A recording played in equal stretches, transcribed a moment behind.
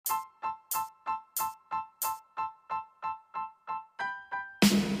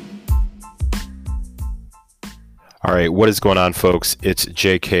All right, what is going on, folks? It's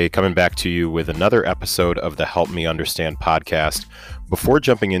JK coming back to you with another episode of the Help Me Understand podcast. Before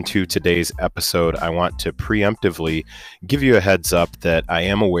jumping into today's episode, I want to preemptively give you a heads up that I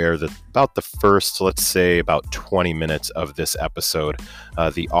am aware that about the first, let's say, about 20 minutes of this episode,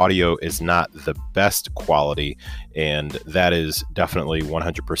 the audio is not the best quality, and that is definitely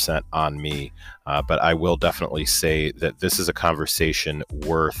 100% on me. But I will definitely say that this is a conversation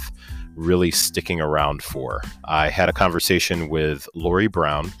worth really sticking around for. I had a conversation with Lauri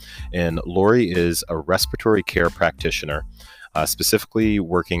Brown, and Lauri is a respiratory care practitioner, specifically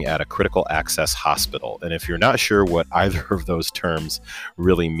working at a critical access hospital. And if you're not sure what either of those terms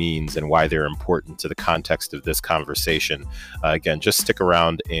really means and why they're important to the context of this conversation, again, just stick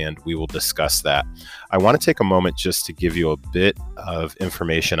around and we will discuss that. I want to take a moment just to give you a bit of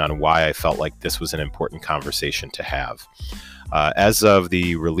information on why I felt like this was an important conversation to have. As of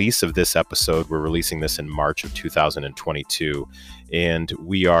the release of this episode, we're releasing this in March of 2022, and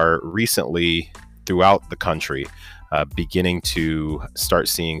we are recently, throughout the country, beginning to start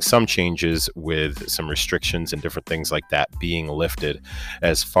seeing some changes with some restrictions and different things like that being lifted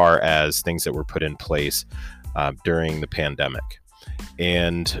as far as things that were put in place during the pandemic.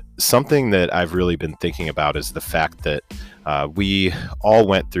 And something that I've really been thinking about is the fact that we all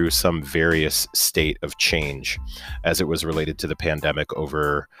went through some various state of change as it was related to the pandemic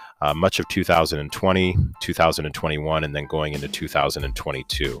over much of 2020, 2021, and then going into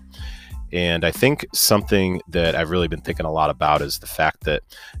 2022. And I think something that I've really been thinking a lot about is the fact that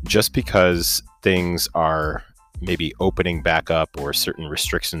just because things are maybe opening back up or certain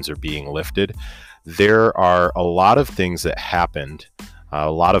restrictions are being lifted, there are a lot of things that happened,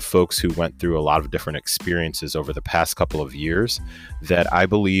 a lot of folks who went through a lot of different experiences over the past couple of years that I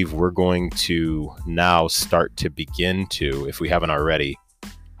believe we're going to now start to begin to, if we haven't already,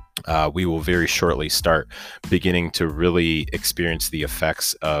 we will very shortly start beginning to really experience the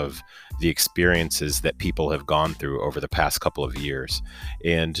effects of the experiences that people have gone through over the past couple of years.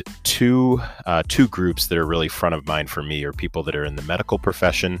 And two groups that are really front of mind for me are people that are in the medical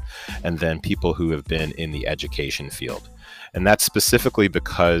profession and then people who have been in the education field. And that's specifically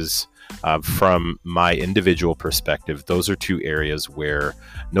because from my individual perspective, those are two areas where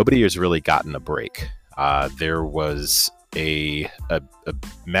nobody has really gotten a break. There was a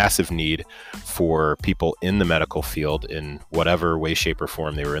massive need for people in the medical field in whatever way, shape, or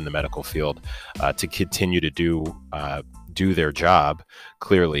form they were in the medical field to continue to do their job,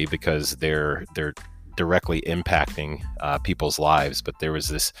 clearly, because they're directly impacting people's lives. But there was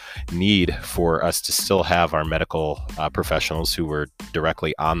this need for us to still have our medical professionals who were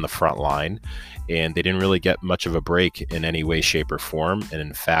directly on the front line, and they didn't really get much of a break in any way, shape, or form. And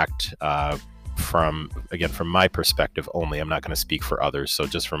in fact, from my perspective only, I'm not going to speak for others. So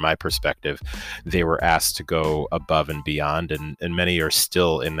just from my perspective, they were asked to go above and beyond, and many are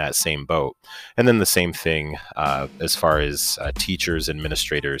still in that same boat. And then the same thing as far as teachers,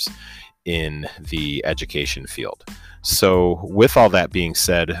 administrators in the education field. So with all that being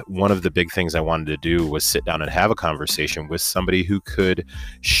said, one of the big things I wanted to do was sit down and have a conversation with somebody who could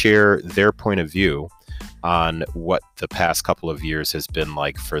share their point of view on what the past couple of years has been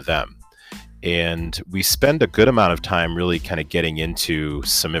like for them. And we spend a good amount of time really kind of getting into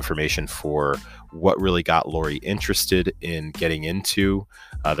some information for what really got Lauri interested in getting into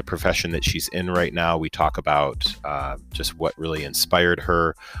the profession that she's in right now. We talk about just what really inspired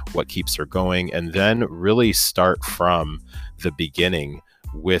her, what keeps her going, and then really start from the beginning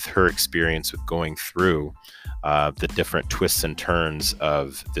with her experience with going through the different twists and turns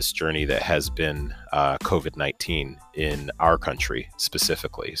of this journey that has been COVID-19 in our country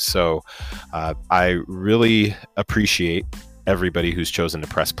specifically. So I really appreciate everybody who's chosen to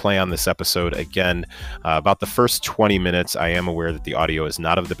press play on this episode. Again, about the first 20 minutes, I am aware that the audio is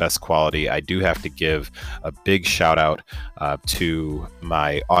not of the best quality. I do have to give a big shout out to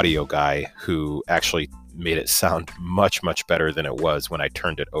my audio guy who actually made it sound much, much better than it was when I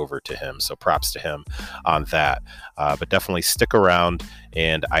turned it over to him. So props to him on that. But definitely stick around,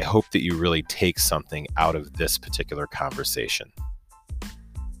 and I hope that you really take something out of this particular conversation.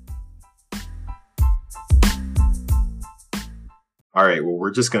 All right, well,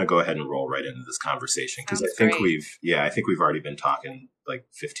 we're just going to go ahead and roll right into this conversation because I think we've already been talking like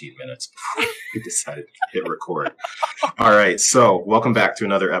 15 minutes before we decided to hit record. All right, so welcome back to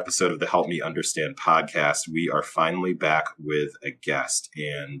another episode of the Help Me Understand podcast. We are finally back with a guest,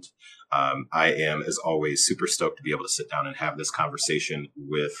 and I am, as always, super stoked to be able to sit down and have this conversation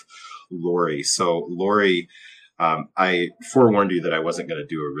with Lauri. So, Lauri, I forewarned you that I wasn't going to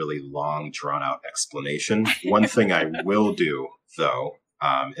do a really long, drawn-out explanation. One thing I will do, though,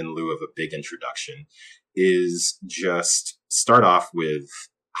 in lieu of a big introduction, is just start off with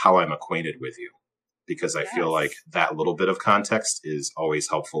how I'm acquainted with you, because I feel like that little bit of context is always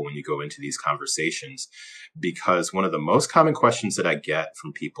helpful when you go into these conversations. Because one of the most common questions that I get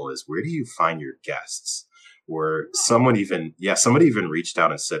from people is, where do you find your guests? Or somebody even reached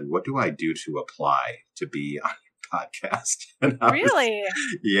out and said, what do I do to apply to be on your podcast? And Really?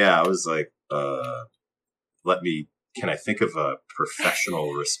 I was like, can I think of a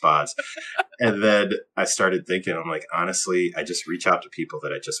professional response? And then I started thinking, I'm like, honestly, I just reach out to people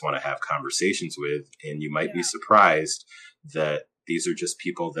that I just want to have conversations with. And you might be surprised that these are just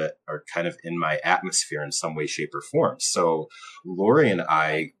people that are kind of in my atmosphere in some way, shape, or form. So Lauri and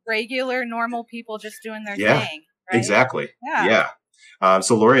I... Like regular, normal people just doing their thing, right? Exactly. Yeah.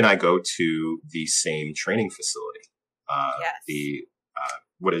 So Lauri and I go to the same training facility. The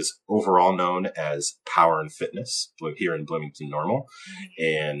what is overall known as Power and Fitness here in Bloomington Normal.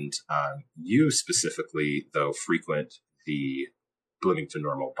 And you specifically, though, frequent the Bloomington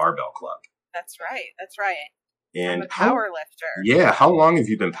Normal Barbell Club. That's right. That's right. And I'm a power lifter. Yeah. How long have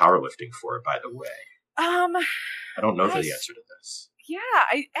you been powerlifting for, by the way? I don't know the answer to this. Yeah,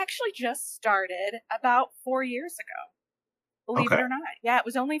 I actually just started about 4 years ago. Believe it or not. Yeah, it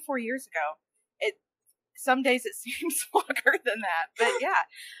was only 4 years ago. Some days it seems longer than that, but yeah.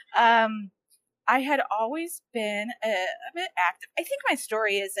 I had always been a bit active. I think my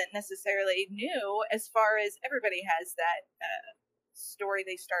story isn't necessarily new, as far as everybody has that story.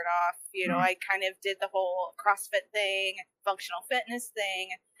 They start off, I kind of did the whole CrossFit thing, functional fitness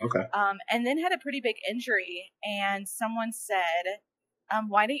thing. Okay. And then had a pretty big injury, and someone said,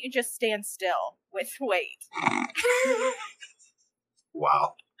 why don't you just stand still with weight?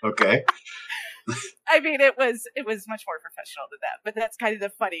 Wow. Okay. I mean, it was much more professional than that, but that's kind of the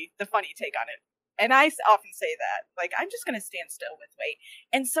funny take on it. And I often say that, like, I'm just going to stand still with weight.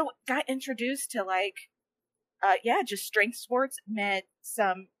 And so got introduced to just strength sports, met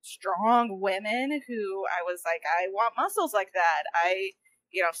some strong women who I was like, I want muscles like that.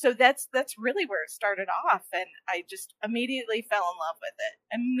 So that's really where it started off. And I just immediately fell in love with it.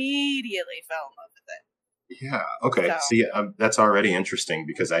 Yeah. Okay. See, that's already interesting,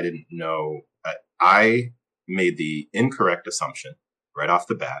 because I didn't know. I made the incorrect assumption right off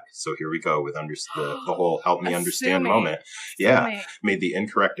the bat. So here we go with the whole help me understand moment. Yeah. Made the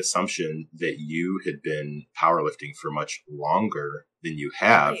incorrect assumption that you had been powerlifting for much longer than you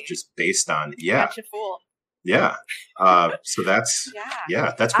have, just based on, Such a fool. Yeah. So that's,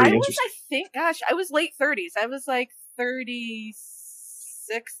 that's pretty interesting. I was late 30s. I was like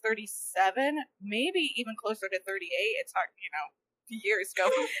 36, 37, maybe even closer to 38. It's hard, years ago.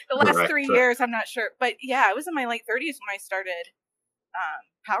 The last 3 years, I'm not sure. But yeah, I was in my late 30s when I started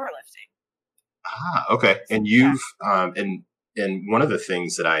powerlifting. Okay. And you've, and one of the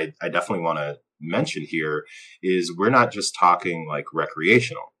things that I definitely want to mention here is we're not just talking like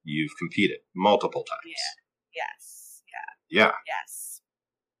recreational. You've competed multiple times. Yeah. Yes. Yeah.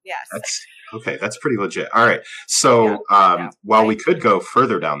 Yes. That's okay. That's pretty legit. All right. So, while we could go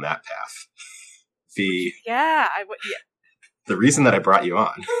further down that path, the reason that I brought you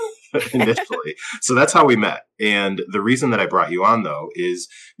on initially, so that's how we met. And the reason that I brought you on, though, is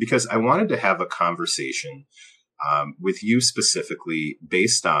because I wanted to have a conversation with you specifically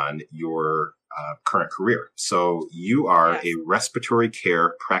based on your current career. So you are a respiratory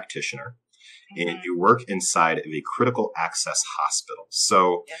care practitioner. And you work inside of a critical access hospital.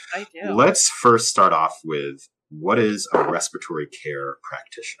 So let's first start off with, what is a respiratory care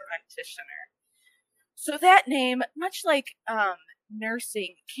practitioner? So that name, much like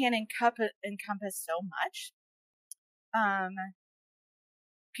nursing, can encompass so much.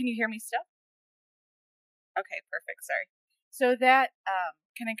 Can you hear me still? Okay, perfect. Sorry. So that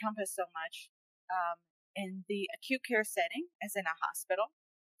can encompass so much in the acute care setting, as in a hospital.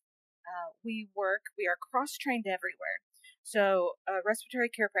 We are cross-trained everywhere. So a respiratory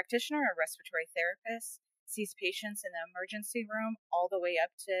care practitioner, a respiratory therapist, sees patients in the emergency room all the way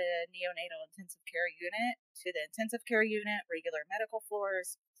up to neonatal intensive care unit, to the intensive care unit, regular medical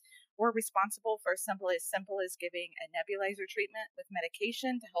floors. We're responsible for as simple as giving a nebulizer treatment with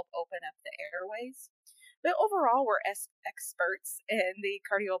medication to help open up the airways. But overall, we're experts in the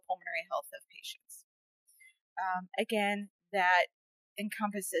cardiopulmonary health of patients. Again, that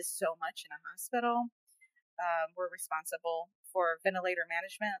encompasses so much in a hospital. We're responsible for ventilator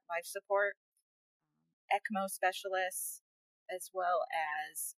management, life support, ECMO specialists, as well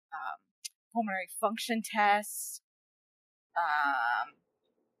as pulmonary function tests,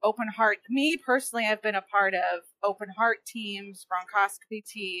 open heart. Me personally, I've been a part of open heart teams, bronchoscopy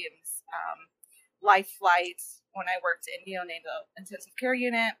teams, life flights when I worked in neonatal intensive care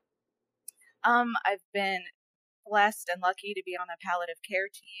unit. I've been blessed and lucky to be on a palliative care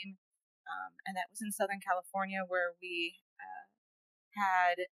team, and that was in Southern California, where we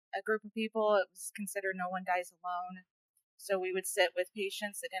had a group of people. It was considered no one dies alone. So we would sit with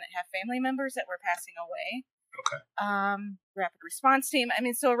patients that didn't have family members that were passing away. Okay. Rapid response team. I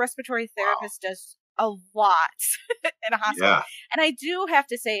mean, so a respiratory therapist does a lot in a hospital. Yeah. And I do have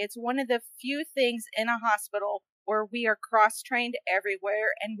to say, it's one of the few things in a hospital where we are cross-trained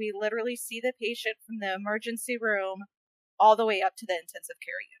everywhere, and we literally see the patient from the emergency room all the way up to the intensive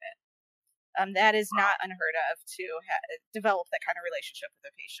care unit. That is not unheard of to develop that kind of relationship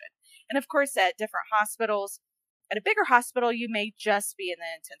with a patient. And of course, at different hospitals, at a bigger hospital, you may just be in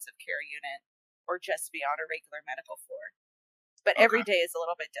the intensive care unit or just be on a regular medical floor. But every day is a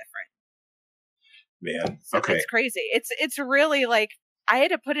little bit different. Man, so okay. It's crazy. It's really like, I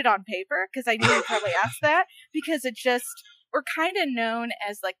had to put it on paper because I knew you'd probably ask that, because we're kind of known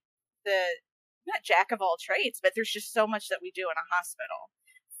as like the, not jack of all trades, but there's just so much that we do in a hospital.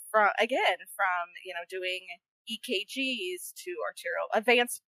 From doing EKGs to arterial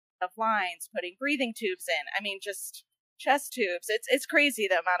advanced of lines, putting breathing tubes in. I mean, just chest tubes. It's crazy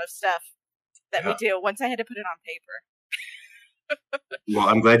the amount of stuff that we do. Once I had to put it on paper. Well,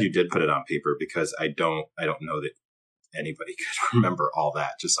 I'm glad you did put it on paper, because I don't know that anybody could remember all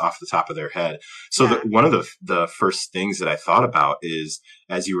that just off the top of their head. So one of the first things that I thought about is,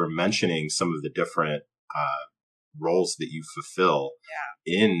 as you were mentioning some of the different roles that you fulfill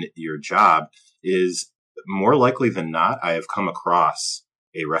in your job, is more likely than not, I have come across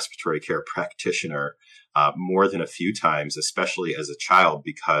a respiratory care practitioner more than a few times, especially as a child,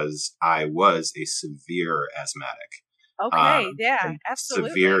 because I was a severe asthmatic. Okay,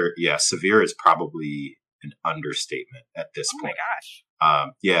 absolutely. Severe is probably an understatement at this point. Oh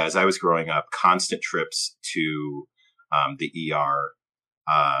my gosh. As I was growing up, constant trips to the ER.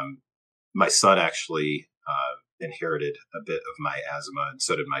 My son actually inherited a bit of my asthma, and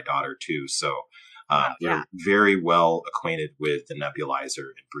so did my daughter too. So we're very well acquainted with the nebulizer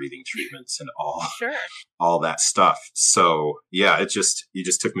and breathing treatments and all that stuff. So you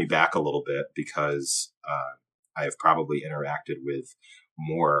just took me back a little bit, because I have probably interacted with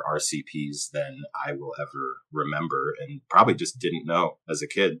more RCPs than I will ever remember, and probably just didn't know as a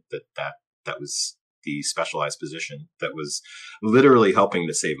kid that was the specialized position that was literally helping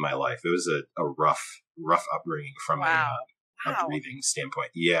to save my life. It was a rough upbringing from a breathing standpoint.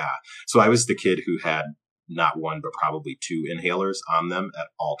 Yeah. So I was the kid who had not one, but probably two inhalers on them at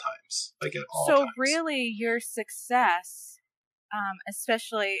all times, So really your success,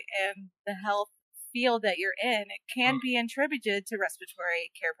 especially in the health field that you're in, it can be attributed to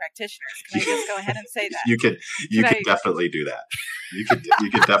respiratory care practitioners. Can I just go ahead and say that? You can definitely do that. You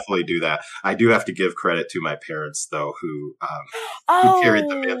could definitely do that. I do have to give credit to my parents, though, who carried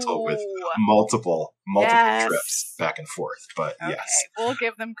the mantle with multiple trips back and forth. But yes, we'll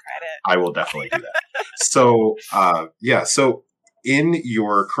give them credit. I will definitely do that. So so in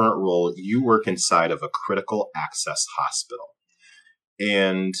your current role, you work inside of a critical access hospital.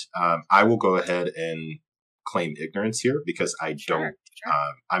 And I will go ahead and claim ignorance here, because I don't,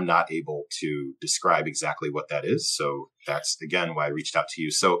 I'm not able to describe exactly what that is. So that's, again, why I reached out to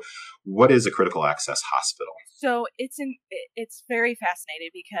you. So what is a critical access hospital? So it's very fascinating,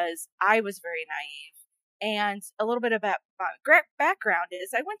 because I was very naive. And a little bit about my background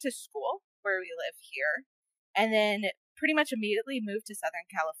is, I went to school where we live here, and then pretty much immediately moved to Southern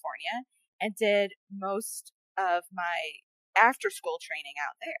California and did most of my after school training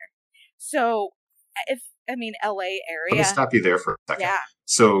out there. So LA area. Let me stop you there for a second. Yeah.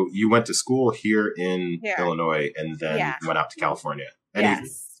 So you went to school here in Illinois, and then went out to California.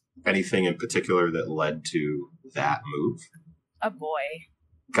 Anything in particular that led to that move? A boy.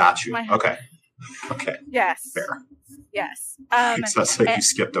 Got you. Okay. Yes. Fair. Yes. So you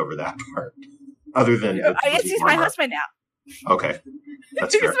skipped over that part. Other than he's my husband now. Okay.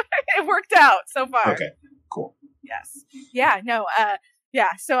 That's fair. It worked out so far. Okay. Cool. Yes. Yeah. No.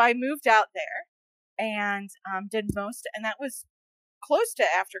 So I moved out there and did most, and that was close to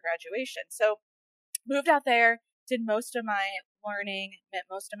after graduation. So moved out there, did most of my learning, met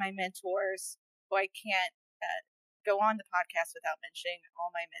most of my mentors, who I can't go on the podcast without mentioning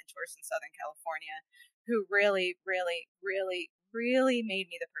all my mentors in Southern California, who really, really, really, really made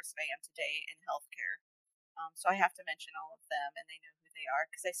me the person I am today in healthcare. So I have to mention all of them, and they know who they are,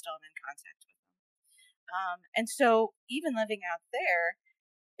 because I still am in contact with them. And so even living out there,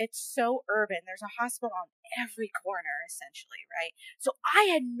 it's so urban. There's a hospital on every corner, essentially, right? So I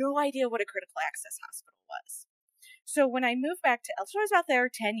had no idea what a critical access hospital was. So when I moved back so I was out there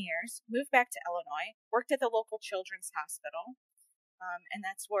 10 years, moved back to Illinois, worked at the local children's hospital, and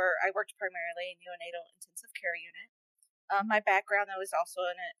that's where I worked primarily in neonatal intensive care unit. My background, though, is also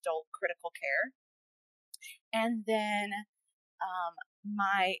in adult critical care. And then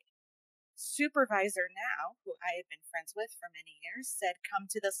my supervisor now, who I had been friends with for many years, said, come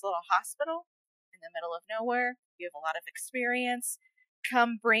to this little hospital in the middle of nowhere. You have a lot of experience.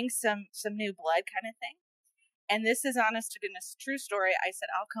 Come bring some new blood kind of thing. And this is honest to goodness true story. I said,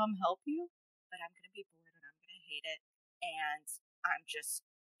 I'll come help you, but I'm going to be bored and I'm going to hate it. And I'm just,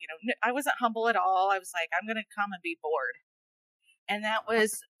 I wasn't humble at all. I was like, I'm going to come and be bored. And that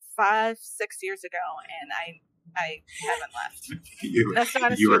was 5-6 years ago. And I haven't left.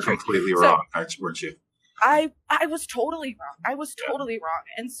 You were completely wrong, weren't you? I was totally wrong. I was totally wrong.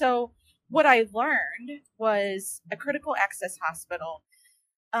 And so what I learned was a critical access hospital.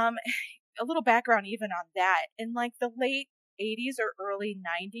 A little background even on that. In like the late 80s or early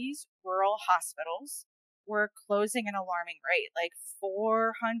 90s, rural hospitals were closing an alarming rate. Like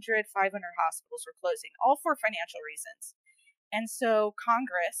 400, 500 hospitals were closing, all for financial reasons. And so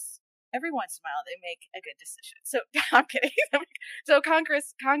Congress, every once in a while, they make a good decision. So I'm kidding. So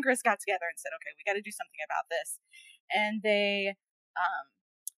Congress got together and said, okay, we got to do something about this. And they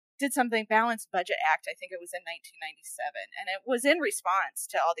did something, Balanced Budget Act, I think it was in 1997, and it was in response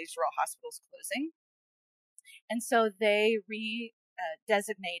to all these rural hospitals closing. And so they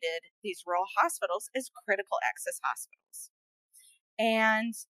designated these rural hospitals as critical access hospitals.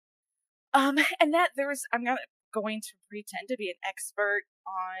 And that I'm not going to pretend to be an expert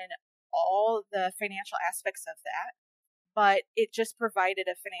on all the financial aspects of that, but it just provided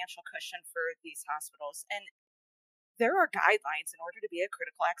a financial cushion for these hospitals. And there are guidelines in order to be a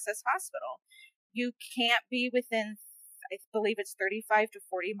critical access hospital. You can't be within, I believe it's 35 to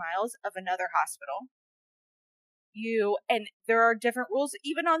 40 miles of another hospital. And there are different rules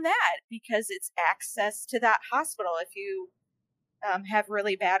even on that because it's access to that hospital. If you have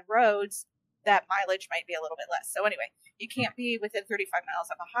really bad roads, that mileage might be a little bit less. So anyway, you can't be within 35 miles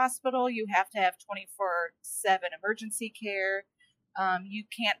of a hospital. You have to have 24/7 emergency care. You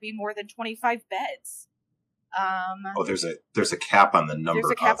can't be more than 25 beds. There's a cap on the number.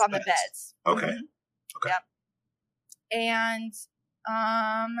 There's a cap on the beds. Okay. Mm-hmm. Okay. Yep. And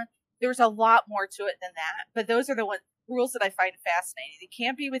there's a lot more to it than that. But those are the rules that I find fascinating. You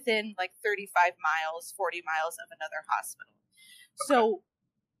can't be within like 35 miles, 40 miles of another hospital. Okay. So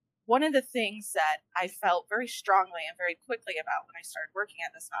one of the things that I felt very strongly and very quickly about when I started working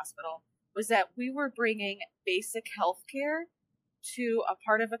at this hospital was that we were bringing basic health care to a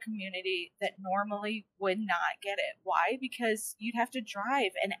part of a community that normally would not get it. Why? Because you'd have to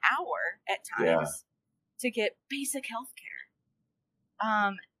drive an hour at times to get basic health care.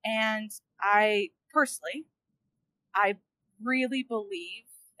 And I personally, I really believe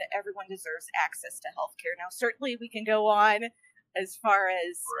that everyone deserves access to health care. Now, certainly we can go on as far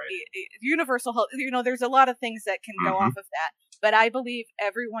as universal health. There's a lot of things that can go off of that, but I believe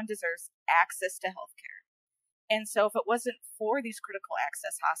everyone deserves access to health care. And so if it wasn't for these critical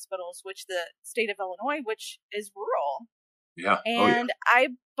access hospitals, which the state of Illinois, which is rural, and I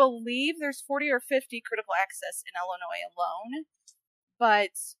believe there's 40 or 50 critical access in Illinois alone,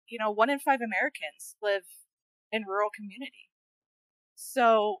 but 1 in 5 Americans live in rural community.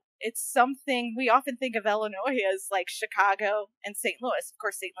 So it's something we often think of Illinois as like Chicago and St. Louis. Of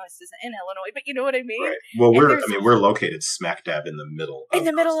course, St. Louis isn't in Illinois, but you know what I mean? Right. Well, we're lolocated smack dab in the middle. And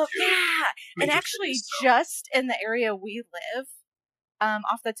actually cities, so. Just in the area we live,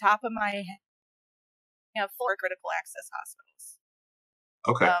 off the top of my head, we have 4 critical access hospitals.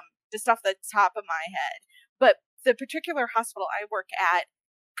 Okay. Just off the top of my head. But the particular hospital I work at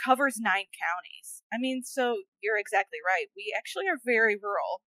covers 9 counties. I mean, so you're exactly right. We actually are very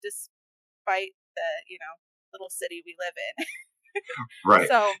rural, despite the, little city we live in. Right.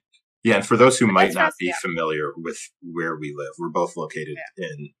 So, yeah, and for those who might not be familiar with where we live, we're both located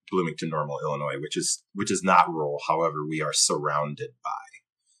in Bloomington, Normal, Illinois, which is not rural. However, we are surrounded by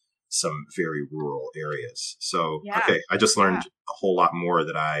some very rural areas. So, okay, I just learned a whole lot more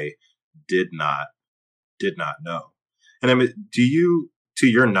that I did not know. And I mean, to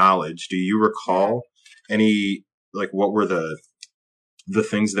your knowledge, do you recall any, like, what were the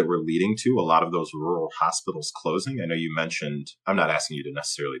things that were leading to a lot of those rural hospitals closing? I know you mentioned, I'm not asking you to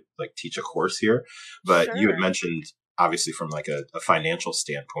necessarily like teach a course here, but you had mentioned obviously from like a financial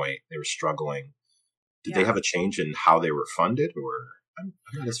standpoint, they were struggling. Did they have a change in how they were funded, or I'm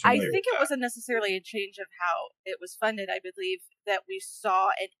not as familiar I think with it wasn't necessarily a change of how it was funded. I believe that we saw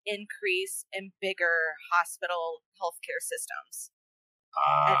an increase in bigger hospital healthcare systems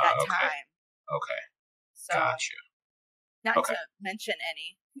at that time. Okay. So, Gotcha. Not to mention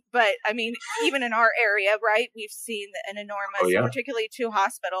any But I mean, even in our area, right, we've seen an enormous, particularly two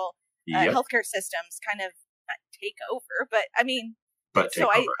hospital healthcare systems kind of not take over, but I mean, but take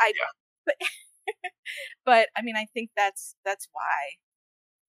over. But, but I mean, I think that's why.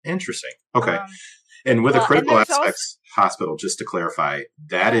 Interesting. Okay. And with a critical aspects hospital, just to clarify,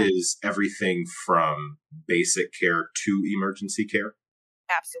 that is everything from basic care to emergency care?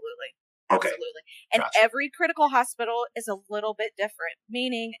 Absolutely. Okay. Absolutely. And every critical hospital is a little bit different,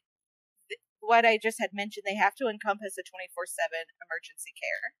 meaning what I just had mentioned, they have to encompass a 24/7 emergency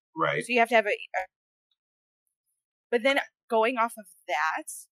care. Right. So you have to have but then going off of that,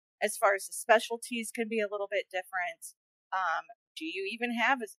 as far as the specialties can be a little bit different. Do you even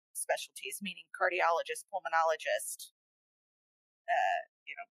have specialties, meaning cardiologist, pulmonologist,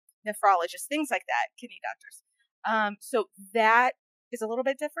 nephrologist, things like that, kidney doctors. So that is a little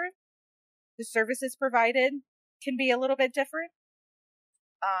bit different. The services provided can be a little bit different.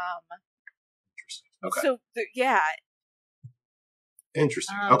 Interesting. Okay. So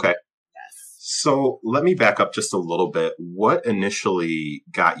Interesting. Okay. Yes. So let me back up just a little bit. What initially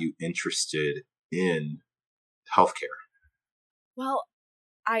got you interested in healthcare? Well,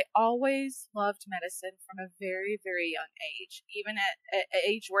 I always loved medicine from a very, very young age, even at an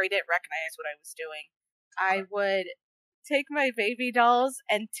age where I didn't recognize what I was doing. I would take my baby dolls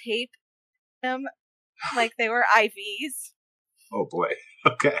and tape them like they were IVs. Oh boy.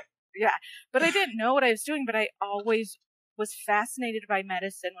 Okay. Yeah. But I didn't know what I was doing, but I always was fascinated by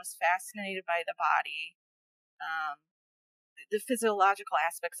medicine, was fascinated by the body, the physiological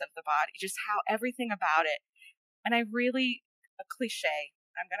aspects of the body, just how everything about it. And I really, a cliche,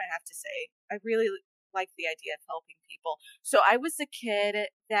 I'm going to have to say, I really like the idea of helping people. So I was a kid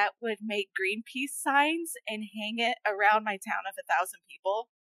that would make Greenpeace signs and hang it around my town of 1,000 people.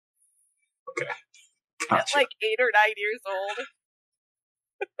 Okay. Gotcha. At like 8 or 9 years old.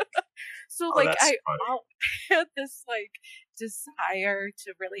 So I had this like desire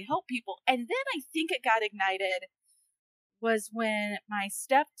to really help people. And then I think it got ignited was when my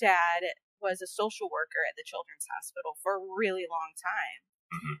stepdad was a social worker at the Children's Hospital for a really long time.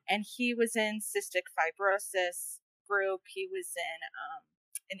 Mm-hmm. And he was in cystic fibrosis group. He was in,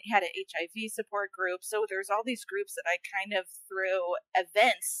 and he had an HIV support group. So there's all these groups that I kind of through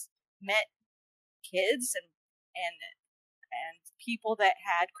events met kids and people that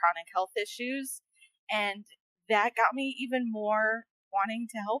had chronic health issues. And that got me even more wanting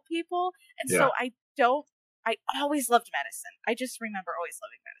to help people. And so I always loved medicine. I just remember always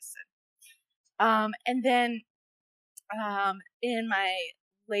loving medicine. And then in my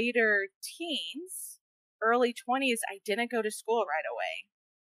later teens, early 20s, I didn't go to school right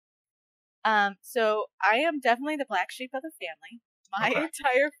away. So I am definitely the black sheep of the family. My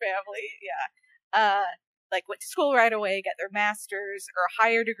entire family, like went to school right away, got their master's or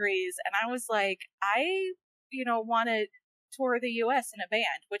higher degrees. And I was like, I, want to tour the U.S. in a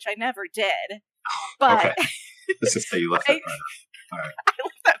band, which I never did. But let's just say you left that part out. All right. I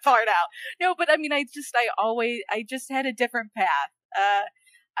left that part out. No, but I mean, I just had a different path.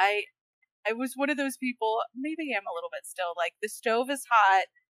 I was one of those people, maybe I'm a little bit still, like the stove is hot,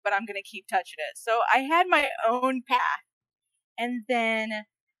 but I'm going to keep touching it. So I had my own path. And then,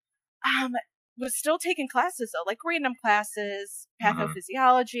 was still taking classes though, like random classes,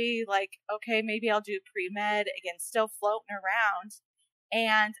 pathophysiology, like, okay, maybe I'll do pre-med, again, still floating around.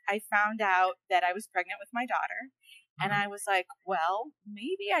 And I found out that I was pregnant with my daughter. And I was like, well,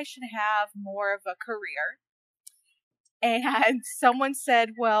 maybe I should have more of a career. And someone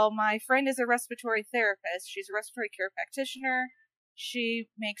said, well, my friend is a respiratory therapist. She's a respiratory care practitioner. She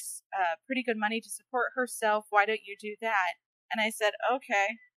makes pretty good money to support herself. Why don't you do that? And I said,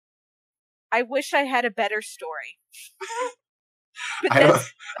 okay. I wish I had a better story. But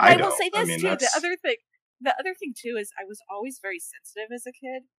I will say this too. The other thing too is I was always very sensitive as a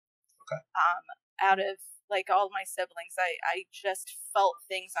kid. Okay. Out of like all my siblings, I just felt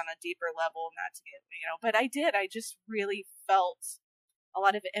things on a deeper level, not to get, but I did. I just really felt a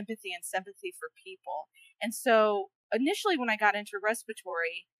lot of empathy and sympathy for people. And so initially when I got into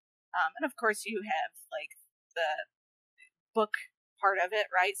respiratory, and of course you have like the book part of it,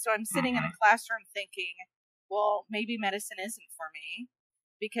 right? So I'm sitting in a classroom thinking, well, maybe medicine isn't for me,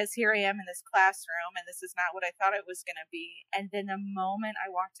 because here I am in this classroom and this is not what I thought it was going to be. And then the moment I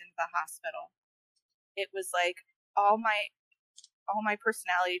walked into the hospital, it was like all my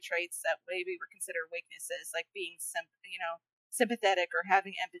personality traits that maybe were considered weaknesses, like being sympathetic or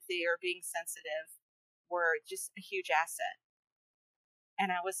having empathy or being sensitive, were just a huge asset.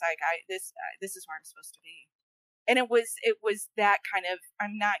 And I was like, this is where I'm supposed to be. And it was that kind of,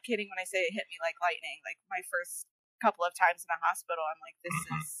 I'm not kidding when I say it hit me like lightning. Like my first couple of times in a hospital, I'm like,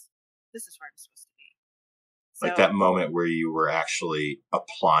 this is where I'm supposed to be. So, like that moment where you were actually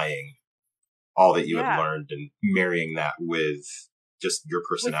applying all that you had learned and marrying that with just your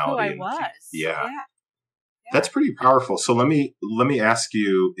personality. With who I was. Yeah. That's pretty powerful. So let me ask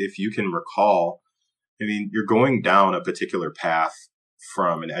you if you can recall. I mean, you're going down a particular path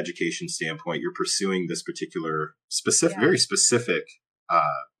from an education standpoint. You're pursuing this particular very specific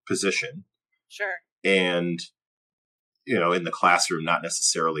position. Sure. And, in the classroom, not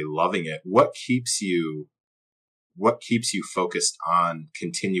necessarily loving it. What keeps you focused on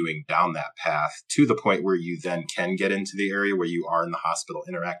continuing down that path to the point where you then can get into the area where you are in the hospital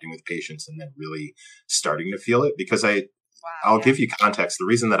interacting with patients and then really starting to feel it? Because I'll give you context. The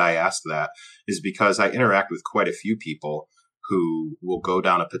reason that I ask that is because I interact with quite a few people who will go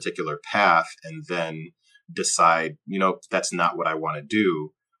down a particular path and then decide, that's not what I want to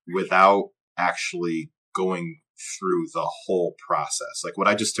do, without actually going through the whole process. Like, what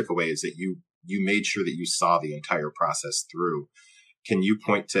I just took away is that you made sure that you saw the entire process through. Can you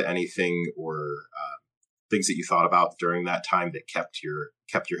point to anything or things that you thought about during that time that kept your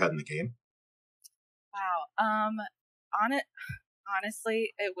head in the game? Wow.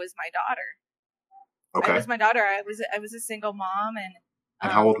 Honestly, it was my daughter. Okay. It was my daughter. I was a single mom, and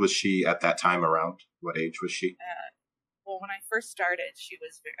how old was she at that time? Around what age was she? Well, when I first started, she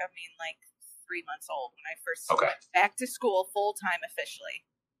was, like 3 months old when I first went back to school full time officially.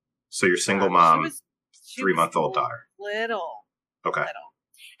 So your single mom, 3-month-old daughter. Little. Okay. Little.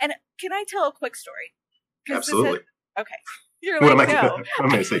 And can I tell a quick story? Absolutely. Okay. You're what like, no. I'm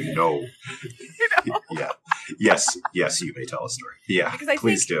going to say no. Yeah. Yes, you may tell a story. Yeah, because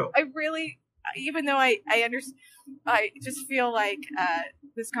please do. I really, even though I understand, I just feel like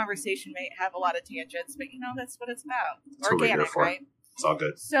this conversation may have a lot of tangents, but that's what it's about. That's organic, right? It's all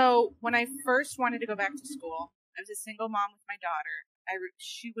good. So when I first wanted to go back to school, I was a single mom with my daughter.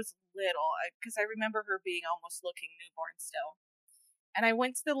 She was little, because I remember her being almost looking newborn still. And I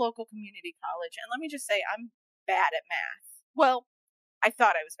went to the local community college, and let me just say, I'm bad at math. Well, I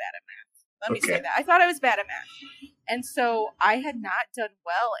thought I was bad at math. Let me say that. I thought I was bad at math. And so I had not done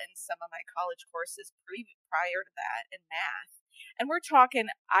well in some of my college courses prior to that in math. And we're talking,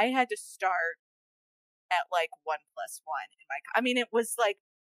 I had to start at like 1 + 1 it was like,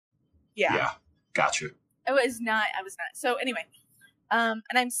 Yeah, gotcha. I was not. So anyway, and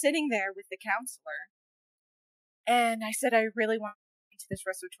I'm sitting there with the counselor, and I said, I really want into this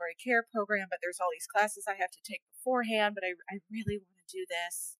respiratory care program, but there's all these classes I have to take beforehand, but I really want to do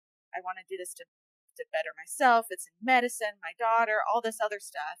this. I want to do this to better myself. It's in medicine, my daughter, all this other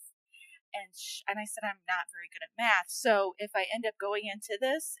stuff. And I said, I'm not very good at math. So if I end up going into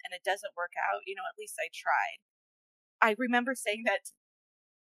this and it doesn't work out, at least I tried. I remember saying that to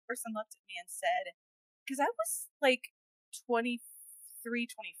the person looked at me and said, because I was like 23, 24.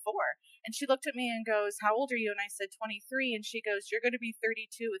 And she looked at me and goes, how old are you? And I said, 23. And she goes, you're going to be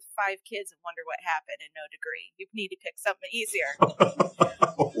 32 with 5 kids and wonder what happened and no degree. You need to pick something easier.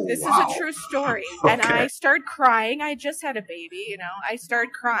 This is a true story. Okay. And I started crying. I just had a baby, I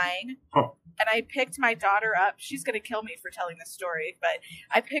started crying. And I picked my daughter up. She's going to kill me for telling this story. But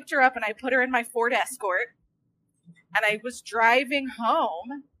I picked her up and I put her in my Ford Escort. And I was driving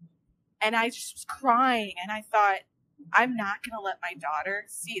home. And I just was crying. And I thought, I'm not going to let my daughter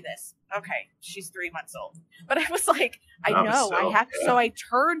see this. Okay, she's 3 months old. But I was like, I have to. So I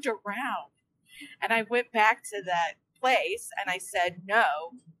turned around and I went back to that place and I said, no,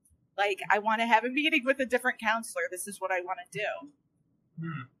 I want to have a meeting with a different counselor. This is what I want to do.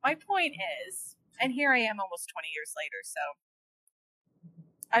 My point is, and here I am almost 20 years later, so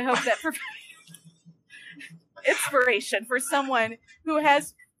I hope that provides inspiration for someone who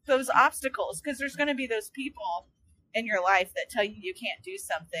has those obstacles, because there's going to be those people in your life that tell you can't do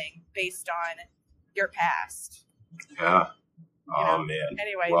something based on your past. Yeah. Oh man.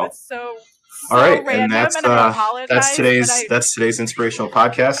 Anyway, well, that's so all right, random, and that's today's inspirational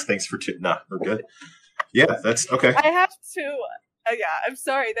podcast. Thanks for no, we're good. Yeah, that's okay. I have to. I'm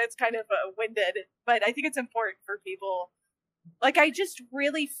sorry. That's kind of winded, but I think it's important for people. I just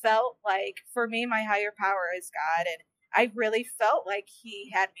really felt like, for me, my higher power is God, and I really felt like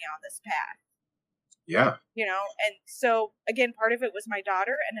He had me on this path. Yeah. And so, again, part of it was my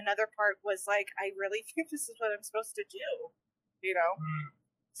daughter, and another part was I really think this is what I'm supposed to do,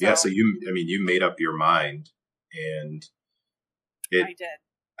 So, yeah, so you made up your mind, and I did.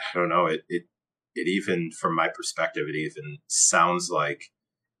 I don't know, it even, from my perspective, it even sounds like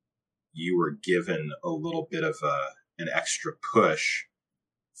you were given a little bit of an extra push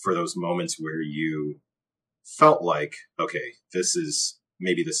for those moments where you felt like, okay, this is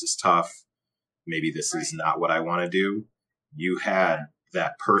tough. maybe this is not what I want to do. You had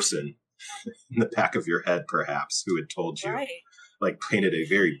that person in the back of your head, perhaps, who had told you, like painted a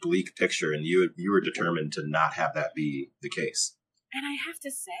very bleak picture, and you were determined to not have that be the case. And I have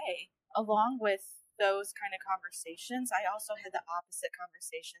to say, along with those kind of conversations, I also had the opposite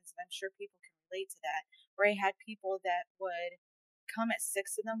conversations, and I'm sure people can relate to that, where I had people that would come at 6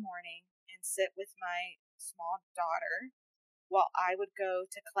 a.m. and sit with my small daughter while I would go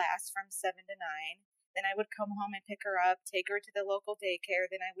to class from 7 to 9. Then I would come home and pick her up, take her to the local daycare.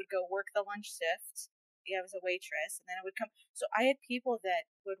 Then I would go work the lunch shift. Yeah, I was a waitress. And then I would come. So I had people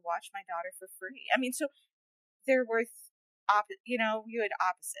that would watch my daughter for free. I mean, so there were you had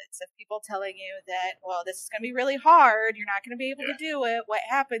opposites of people telling you that, well, this is going to be really hard. You're not going to be able to do it. What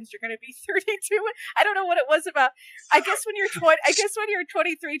happens? You're going to be 32. I don't know what it was about. I guess when you're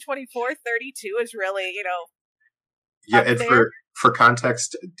 23, 24, 32 is really, Yeah. And for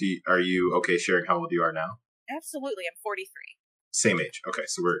context, are you okay sharing how old you are now? Absolutely. I'm 43. Same age. Okay.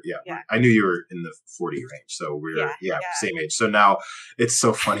 So I knew you were in the 40 range. So we're same age. So now it's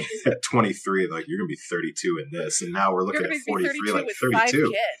so funny at 23, like you're going to be 32 in this. And now we're looking at 43, like 32. 5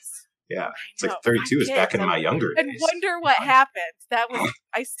 kids. Yeah. It's like 32 is back in my younger days. And wonder what happened.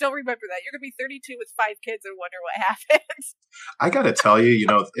 I still remember that. You're going to be 32 with 5 kids and wonder what happened. I got to tell you,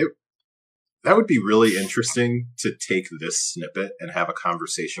 that would be really interesting to take this snippet and have a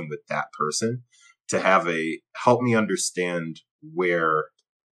conversation with that person to help me understand where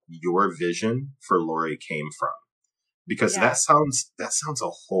your vision for Lauri came from, because that sounds a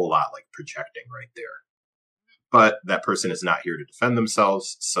whole lot like projecting right there. But that person is not here to defend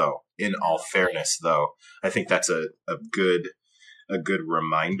themselves. So in all fairness, though, I think that's a good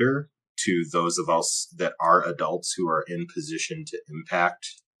reminder to those of us that are adults who are in position to impact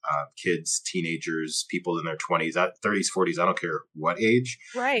kids, teenagers, people in their 20s, 30s, 40s, I don't care what age,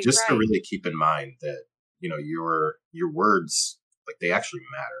 to really keep in mind that, your words, like, they actually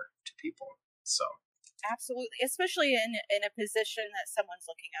matter to people. So absolutely, especially in a position that someone's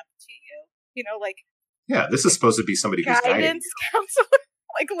looking up to you, this is supposed to be somebody who's guidance counselor,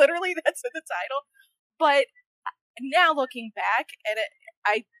 like literally that's in the title. But now looking back at it,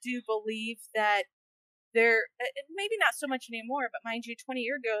 I do believe that there, maybe not so much anymore, but mind you, 20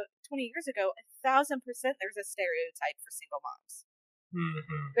 years ago, 1,000% there's a stereotype for single moms.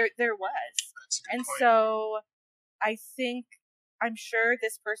 Mm-hmm. There was. And point. So I'm sure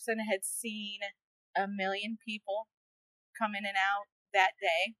this person had seen a million people come in and out that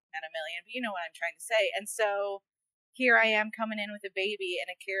day. Not a million, but you know what I'm trying to say. And so here I am coming in with a baby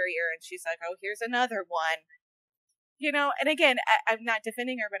and a carrier, and she's like, oh, here's another one. And again, I'm not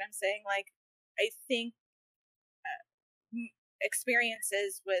defending her, but I'm saying, like, I think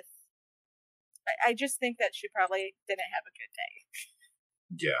experiences with, I just think that she probably didn't have a good day.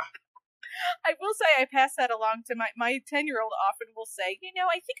 Yeah. I will say I pass that along to my 10-year-old often will say,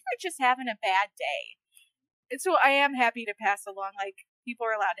 I think they're just having a bad day. And so I am happy to pass along, like, people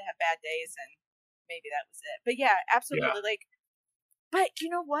are allowed to have bad days, and maybe that was it. But yeah, absolutely. Yeah. But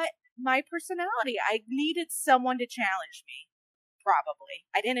you know what? My personality, I needed someone to challenge me. Probably.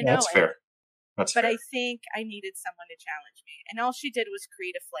 I didn't know it. Fair. That's but fair. I think I needed someone to challenge me. And all she did was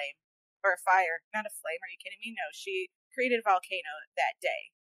create a flame. Or a fire. Not a flame, are you kidding me? No, she created a volcano that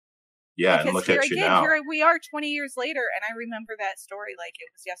day. Yeah, because and look at you now. Here we are 20 years later, and I remember that story like it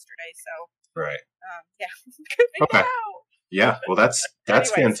was yesterday. So right. Yeah. Okay. Yeah. Well, that's anyway,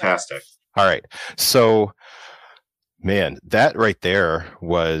 fantastic. So. All right. So, man, that right there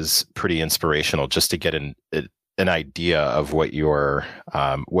was pretty inspirational, just to get an idea of what your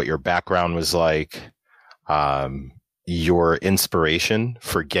background was like, your inspiration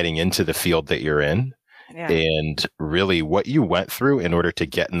for getting into the field that you're in. Yeah. And really what you went through in order to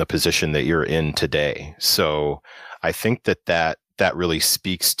get in the position that you're in today. So I think that really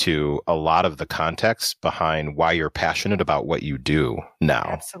speaks to a lot of the context behind why you're passionate about what you do now.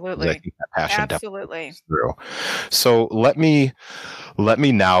 Absolutely. I think that passion absolutely through. So let me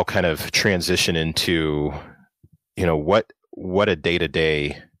now kind of transition into, what a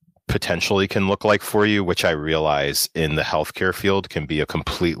day-to-day potentially can look like for you, which I realize in the healthcare field can be a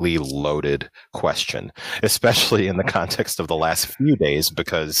completely loaded question, especially in the context of the last few days,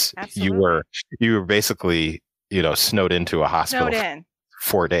 because you were basically, snowed into a hospital. Snowed in.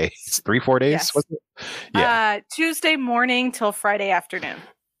 4 days, 4 days. Yes. Was it? Yeah. Tuesday morning till Friday afternoon.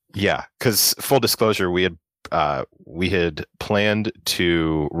 Yeah. Cause full disclosure, we had planned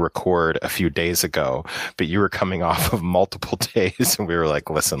to record a few days ago, but you were coming off of multiple days, and we were like,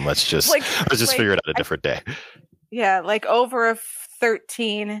 listen, let's just figure it out a different day. Yeah. Like over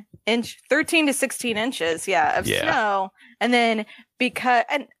 13 to 16 inches. Of snow. And then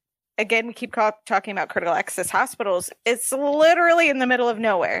and again, we keep talking about critical access hospitals. It's literally in the middle of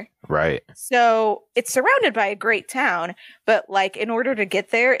nowhere. Right. So it's surrounded by a great town, but like in order to get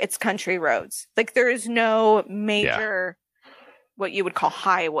there, it's country roads. Like there is no major, what you would call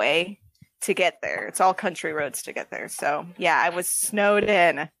highway to get there. It's all country roads to get there. So yeah, I was snowed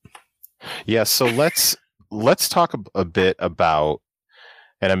in. Yeah. So let's talk a bit about,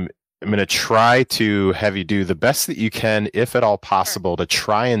 and I'm going to try to have you do the best that you can, if at all possible, to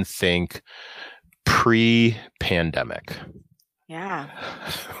try and think pre-pandemic. Yeah.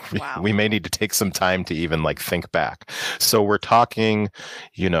 Wow. We may need to take some time to even like think back. So we're talking,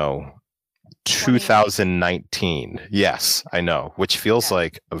 2019. Yes, I know, which feels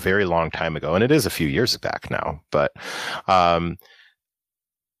like a very long time ago. And it is a few years back now. But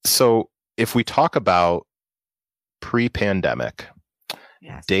so if we talk about pre-pandemic,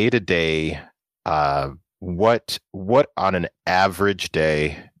 day to day, what on an average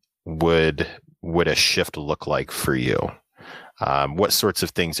day would a shift look like for you? What sorts of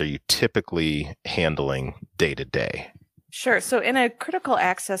things are you typically handling day to day? Sure. So in a critical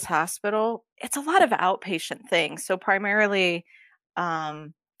access hospital, it's a lot of outpatient things. So primarily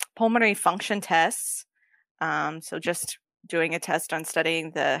pulmonary function tests. So just doing a test on studying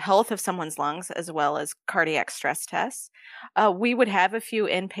the health of someone's lungs, as well as cardiac stress tests. We would have a few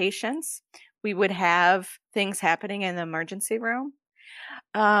inpatients. We would have things happening in the emergency room.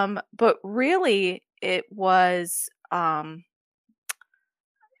 But really, it was kind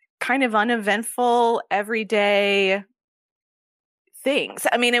of uneventful, everyday things.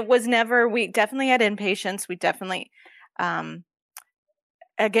 I mean, it was never, we definitely had inpatients. We definitely,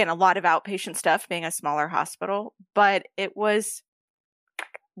 again, a lot of outpatient stuff being a smaller hospital, but it was,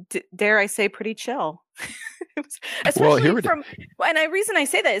 dare I say, pretty chill. Especially and the reason I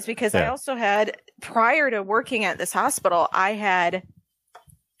say that is because I also had, prior to working at this hospital, I had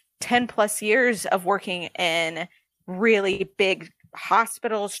 10 plus years of working in really big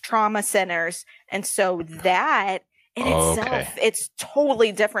hospitals, trauma centers. And so that in itself, it's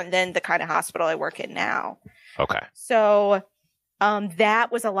totally different than the kind of hospital I work in now. Okay. So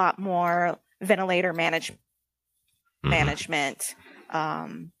that was a lot more ventilator management.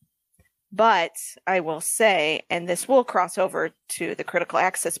 But I will say, and this will cross over to the critical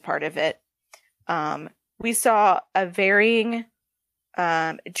access part of it, we saw a varying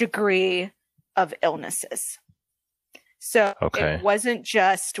degree of illnesses. So it wasn't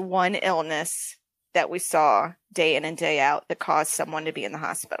just one illness that we saw day in and day out that caused someone to be in the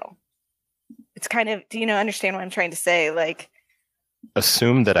hospital. It's kind of, do you understand what I'm trying to say? Like,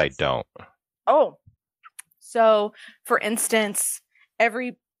 assume that I don't. Oh, so for instance,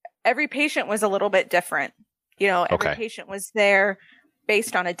 every patient was a little bit different. Every patient was there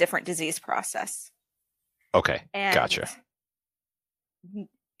based on a different disease process. Okay. And, gotcha.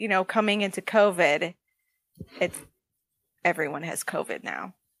 Coming into COVID, everyone has COVID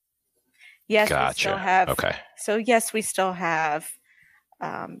now. Yes, we still have. So yes, we still have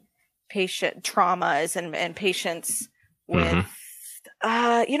patient traumas and patients with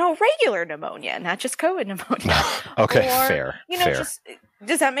regular pneumonia, not just COVID pneumonia. Fair. Fair.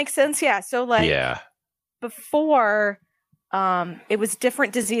 Does that make sense? Yeah. So before, it was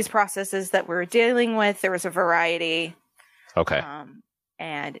different disease processes that we were dealing with. There was a variety. Okay.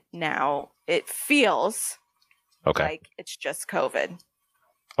 And now it feels like it's just COVID.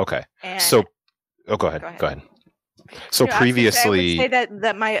 Okay. And so, go ahead. So previously, I would say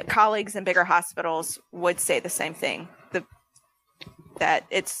that my colleagues in bigger hospitals would say the same thing. That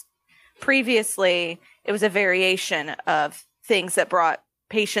it's previously, it was a variation of things that brought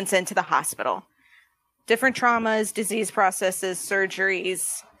patients into the hospital. Different traumas, disease processes,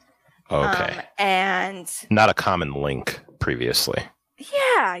 surgeries. Okay. And not a common link previously.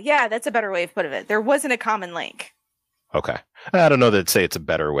 Yeah, that's a better way of putting it. There wasn't a common link. Okay. I don't know that I'd say it's a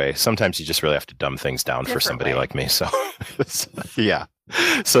better way. Sometimes you just really have to dumb things down for somebody like me. So, yeah.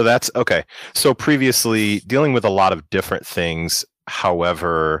 So that's okay. So previously dealing with a lot of different things.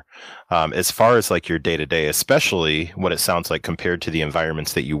 However, as far as like your day to day, especially what it sounds like compared to the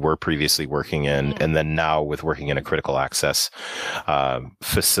environments that you were previously working in, and then now with working in a critical access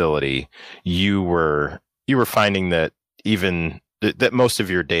facility, you were finding that even that most of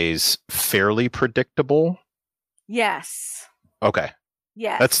your days fairly predictable. Yes. Okay.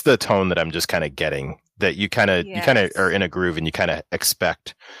 Yes. That's the tone that I'm just kind of getting, that you kind of are in a groove and you kind of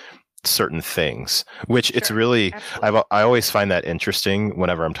expect certain things, which Sure, it's really, absolutely. I always find that interesting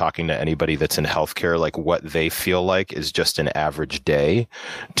whenever I'm talking to anybody that's in healthcare, like what they feel like is just an average day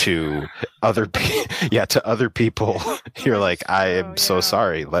to yeah, to other people. You're That like, is I true. am so Yeah.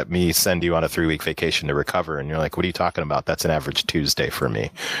 sorry. Let me send you on a 3-week vacation to recover. And you're like, what are you talking about? That's an average Tuesday for me.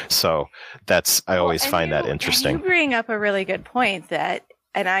 So I Well, always find that and you interesting. bring up a really good point that,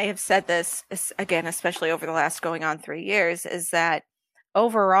 and I have said this again, especially over the last going on 3 years, is that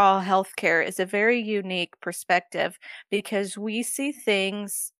overall healthcare is a very unique perspective because we see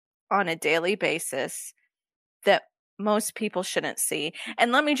things on a daily basis that most people shouldn't see.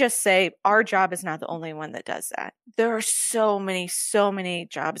 And let me just say, our job is not the only one that does that. There are so many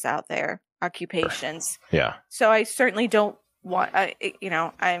jobs out there, occupations. Yeah. So I certainly don't want,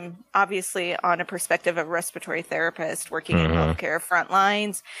 I'm obviously on a perspective of respiratory therapist working in Hmm. healthcare front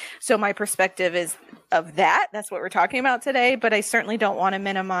lines. So my perspective is of that. That's what we're talking about today. But I certainly don't want to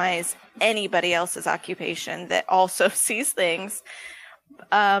minimize anybody else's occupation that also sees things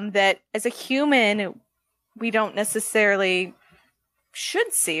that as a human, we don't necessarily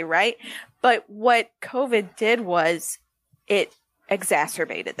should see, right? But what COVID did was it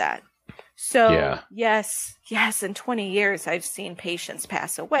exacerbated that. So, Yeah. yes, in 20 years, I've seen patients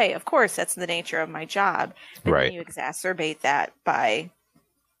pass away. Of course, that's the nature of my job. But then Right. you exacerbate that by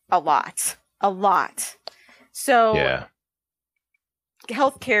a lot, a lot. So, Yeah.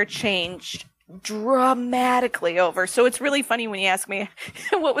 healthcare changed dramatically over. So it's really funny when you ask me,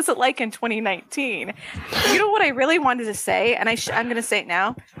 what was it like in 2019? You know what I really wanted to say, and I'm going to say it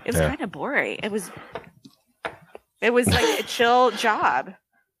now. It was Yeah. kind of boring. It was like a chill job.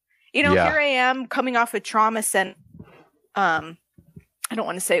 Yeah. Here I am coming off a trauma center. I don't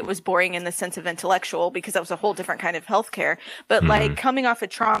want to say it was boring in the sense of intellectual because that was a whole different kind of healthcare, but like coming off of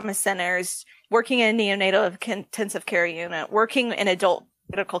trauma centers, working in a neonatal intensive care unit, working in adult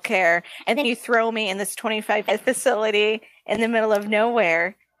medical care, and then you throw me in this 25-bed facility in the middle of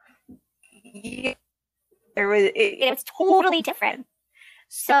nowhere. It was totally different.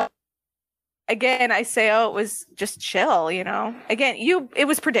 So again, I say, oh, it was just chill, Again, it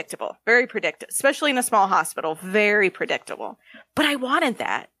was predictable, very predictable, especially in a small hospital, very predictable. But I wanted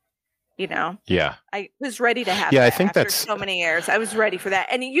that, Yeah. I was ready to have Yeah. I that think after that's, so many years. I was ready for that.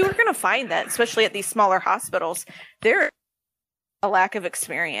 And you're going to find that, especially at these smaller hospitals, there is a lack of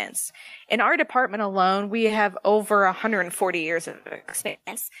experience. In our department alone, we have over 140 years of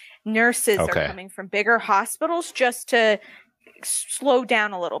experience. Nurses are okay. coming from bigger hospitals just to slow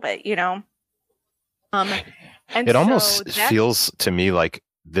down a little bit, and It so almost that's feels to me like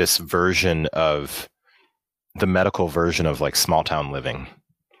this version of the medical version of like small town living,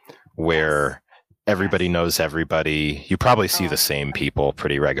 yes, where everybody yes. knows everybody. You probably see the Oh, same people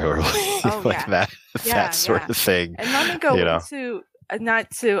pretty regularly, oh like yeah, that sort yeah. of thing. And let me go into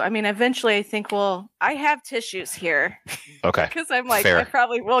not to. I mean, eventually, I think I have tissues here Okay. because I'm like, I Fair.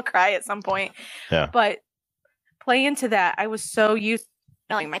 probably will cry at some point. Yeah. But play into that. I was so used to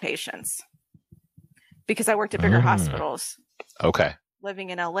telling my patients because I worked at bigger hospitals. Okay. Living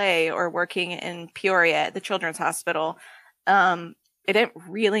in LA or working in Peoria at the Children's Hospital, I didn't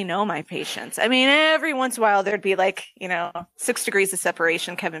really know my patients. I mean, every once in a while there'd be like, 6 degrees of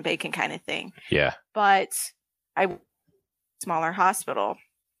separation, Kevin Bacon kind of thing. Yeah. But smaller hospital,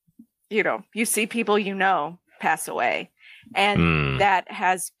 you see people pass away. And that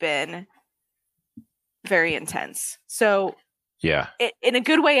has been very intense. So yeah, in a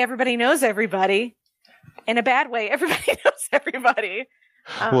good way, everybody knows everybody. In a bad way, everybody knows everybody.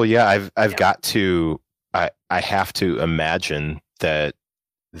 Well, yeah, I've got to, I have to imagine that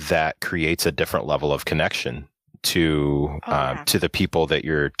creates a different level of connection to the people that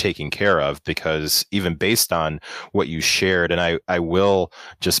you're taking care of, because even based on what you shared, and I will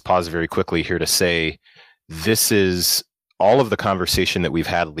just pause very quickly here to say, this is all of the conversation that we've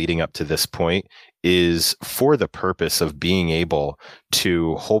had leading up to this point is for the purpose of being able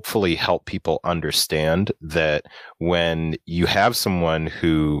to hopefully help people understand that when you have someone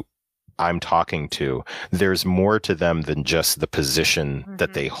who I'm talking to, there's more to them than just the position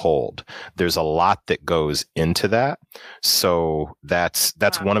that they hold. There's a lot that goes into that. So that's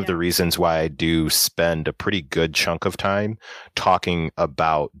one of the reasons why I do spend a pretty good chunk of time talking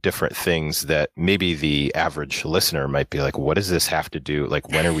about different things that maybe the average listener might be like, what does this have to do? Like,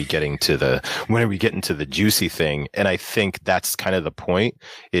 when are we getting to the juicy thing? And I think that's kind of the point,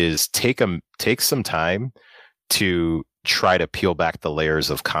 is take some time to try to peel back the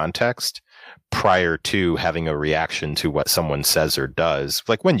layers of context prior to having a reaction to what someone says or does.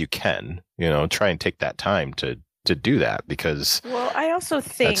 Like, when you can, try and take that time to do that, because I also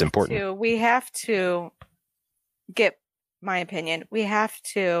think that's important too, we have to get my opinion, we have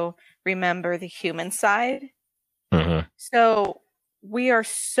to remember the human side. Mm-hmm. So we are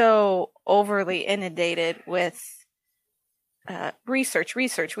so overly inundated with research.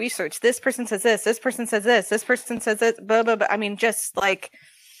 This person says this person says this person says this, blah, blah, blah. I mean, just like,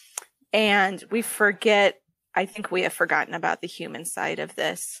 and we forget, I think we have forgotten about the human side of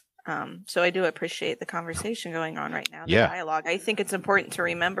this. So I do appreciate the conversation going on right now, the dialogue. I think it's important to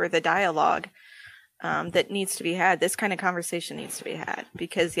remember the dialogue that needs to be had. This kind of conversation needs to be had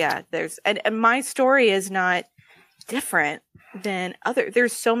because, and my story is not different than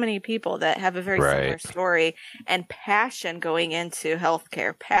there's so many people that have a very similar story and passion going into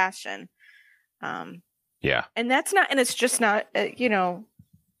healthcare, passion. And that's not, and it's just not,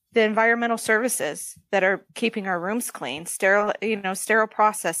 the environmental services that are keeping our rooms clean, sterile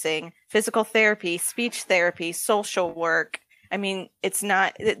processing, physical therapy, speech therapy, social work. I mean, it's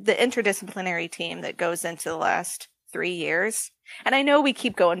not the interdisciplinary team that goes into the last 3 years. And I know we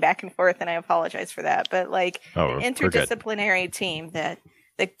keep going back and forth, and I apologize for that, but the interdisciplinary team that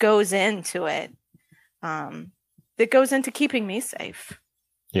goes into it, that goes into keeping me safe.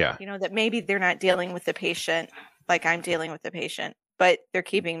 Yeah. That maybe they're not dealing with the patient like I'm dealing with the patient, but they're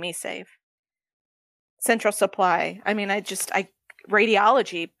keeping me safe. Central supply. I mean,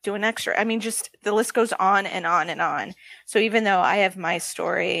 radiology, doing extra. I mean, just the list goes on and on and on. So even though I have my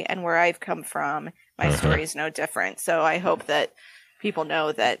story and where I've come from, my story is no different. So I hope that people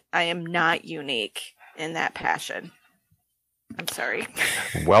know that I am not unique in that passion. I'm sorry.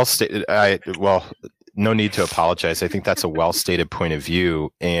 Well stated. No need to apologize. I think that's a well-stated point of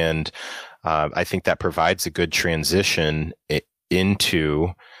view. And I think that provides a good transition into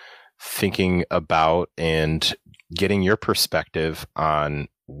thinking about and getting your perspective on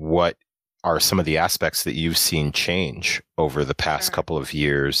what are some of the aspects that you've seen change over the past couple of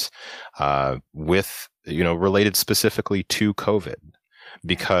years with, related specifically to COVID.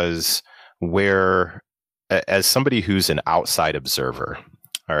 Because as somebody who's an outside observer,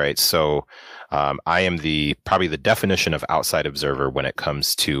 all right, so I am probably the definition of outside observer when it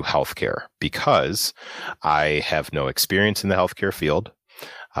comes to healthcare, because I have no experience in the healthcare field.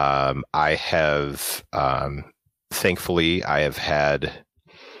 Thankfully, I have had,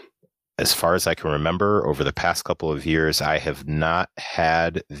 as far as I can remember, over the past couple of years, I have not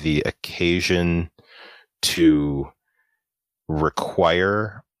had the occasion to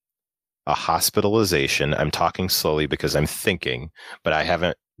require a hospitalization. I'm talking slowly because I'm thinking, but I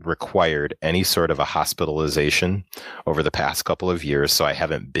haven't required any sort of a hospitalization over the past couple of years. So I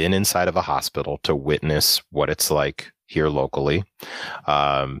haven't been inside of a hospital to witness what it's like here locally.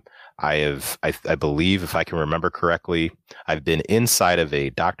 I believe, if I can remember correctly, I've been inside of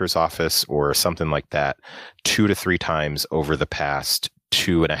a doctor's office or something like that 2 to 3 times over the past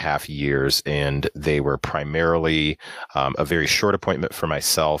 2.5 years. And they were primarily a very short appointment for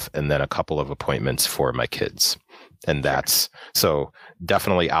myself and then a couple of appointments for my kids. And that's so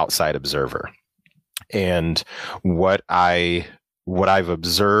definitely outside observer. And what I've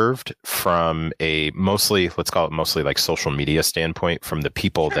observed from let's call it mostly like social media standpoint, from the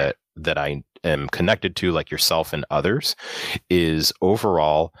people that I am connected to, like yourself and others, is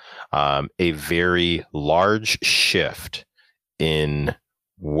overall a very large shift in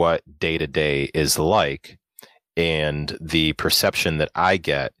what day-to-day is like. And the perception that I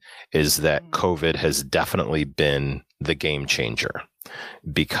get is that COVID has definitely been the game changer,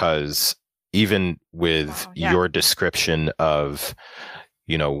 because even with your description of,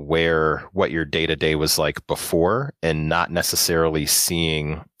 what your day-to-day was like before, and not necessarily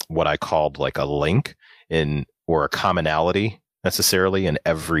seeing what I called like a link or a commonality necessarily in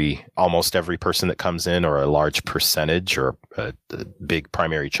almost every person that comes in, or a large percentage or a big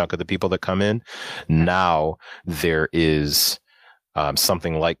primary chunk of the people that come in. Now there is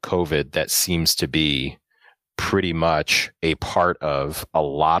something like COVID that seems to be pretty much a part of a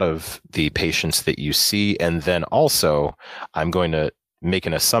lot of the patients that you see. And then also, I'm going to make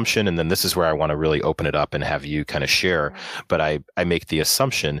an assumption, and then this is where I want to really open it up and have you kind of share. But I make the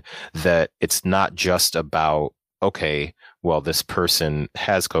assumption that it's not just about, okay, well, this person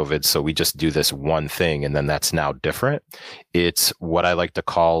has COVID, so we just do this one thing and then that's now different. It's what I like to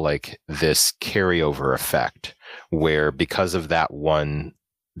call like this carryover effect, where because of that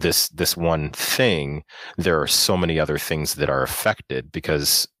this one thing, there are so many other things that are affected,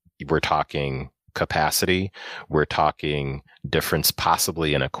 because we're talking capacity, we're talking difference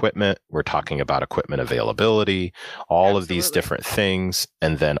possibly in equipment, we're talking about equipment availability, all of these different things.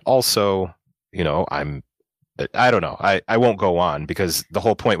 And then also, I don't know. I won't go on, because the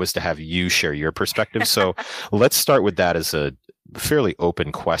whole point was to have you share your perspective. So let's start with that as a fairly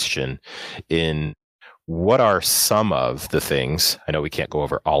open question. In what are some of the things, I know we can't go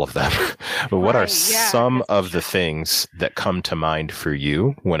over all of them, but what are some of the things that come to mind for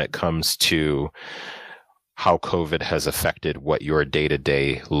you when it comes to how COVID has affected what your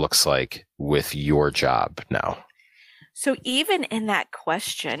day-to-day looks like with your job now? So even in that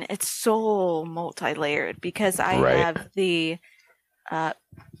question, it's so multi-layered because I have the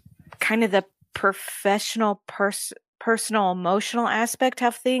kind of the professional, personal, emotional aspect,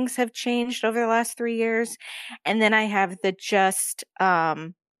 how things have changed over the last 3 years. And then I have the just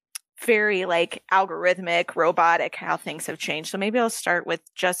very like algorithmic, robotic, how things have changed. So maybe I'll start with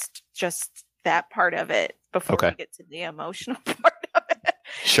just that part of it before we get to the emotional part of it.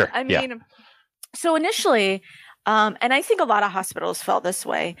 Sure. I mean, so initially, and I think a lot of hospitals felt this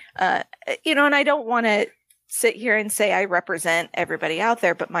way, and I don't want to sit here and say I represent everybody out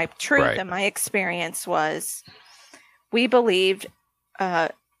there, but my truth and my experience was we believed,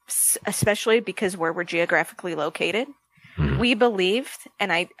 especially because where we're geographically located, we believed,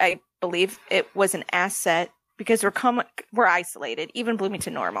 and I believe it was an asset because we're isolated, even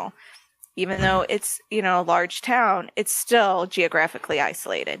Bloomington Normal. Even though it's, a large town, it's still geographically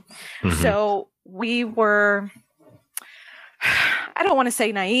isolated. So we were, I don't want to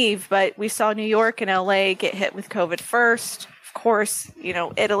say naive, but we saw New York and LA get hit with COVID first. Of course,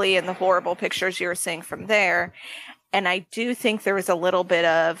 Italy and the horrible pictures you were seeing from there. And I do think there was a little bit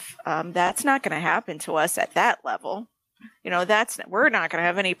of, that's not going to happen to us at that level. We're not going to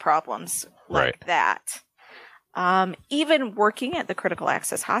have any problems like that. Even working at the critical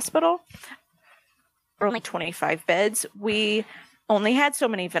access hospital, only 25 beds, we only had so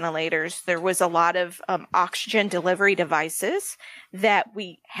many ventilators. There was a lot of oxygen delivery devices that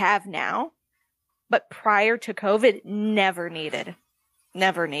we have now, but prior to COVID, never needed.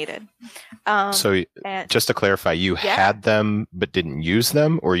 So just to clarify, you had them but didn't use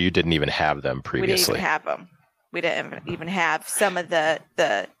them, or you didn't even have them previously? We didn't even have them. We didn't even have some of the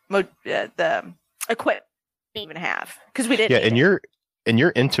equipment. Even have because we didn't. Yeah, and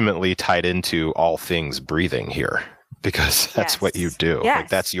you're intimately tied into all things breathing here because that's what you do. Yes, like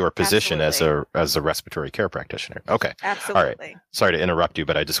that's your position as a respiratory care practitioner. Okay, absolutely. All right. Sorry to interrupt you,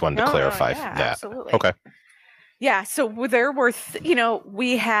 but I just wanted to clarify that. Absolutely. Okay. Yeah. So there were,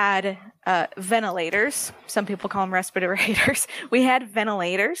 we had ventilators. Some people call them respirators. We had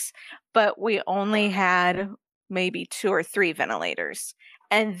ventilators, but we only had maybe 2 or 3 ventilators.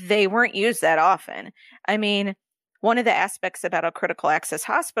 And they weren't used that often. I mean, one of the aspects about a critical access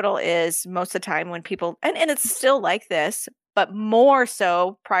hospital is most of the time when people, and it's still like this, but more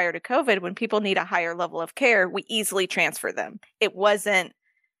so prior to COVID, when people need a higher level of care, we easily transfer them. It wasn't,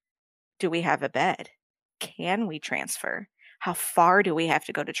 do we have a bed? Can we transfer? How far do we have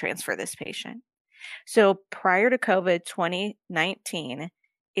to go to transfer this patient? So prior to COVID 2019,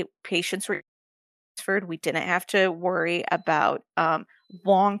 patients were transferred. We didn't have to worry about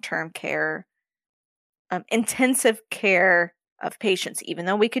long-term care, intensive care of patients. Even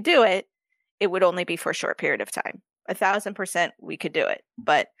though we could do it, it would only be for a short period of time. 1,000% we could do it.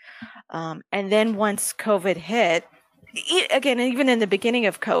 But, and then once COVID hit, again, even in the beginning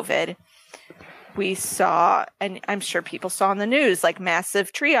of COVID, we saw, and I'm sure people saw on the news, like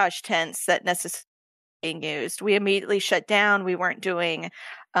massive triage tents that necessarily being used. We immediately shut down. We weren't doing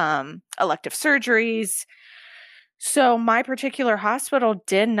elective surgeries. So my particular hospital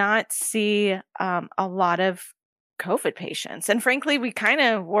did not see a lot of COVID patients. And frankly, we kind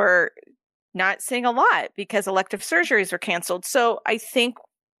of were not seeing a lot because elective surgeries were canceled. So I think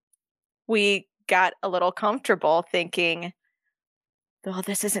we got a little comfortable thinking, well,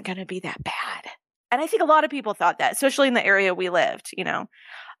 this isn't going to be that bad. And I think a lot of people thought that, especially in the area we lived,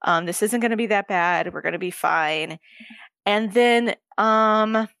 this isn't going to be that bad. We're going to be fine. And then,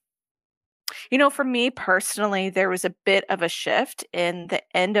 for me personally, there was a bit of a shift in the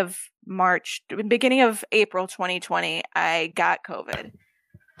end of March, beginning of April 2020. I got COVID.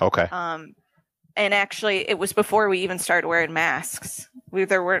 Okay. And actually, it was before we even started wearing masks.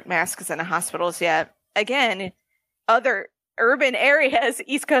 There weren't masks in the hospitals yet. Again, other urban areas,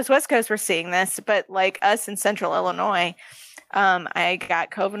 East Coast, West Coast, were seeing this, but like us in Central Illinois, I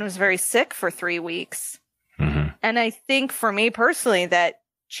got COVID and was very sick for 3 weeks. And I think for me personally, that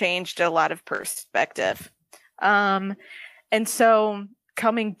changed a lot of perspective. And so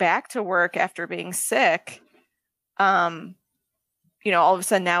coming back to work after being sick, all of a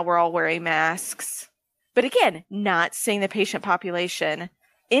sudden now we're all wearing masks. But again, not seeing the patient population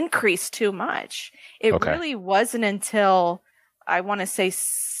increase too much. It really wasn't until, I want to say,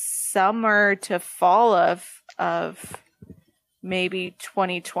 summer to fall of maybe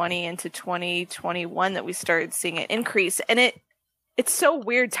 2020 into 2021 that we started seeing it increase. And it it's so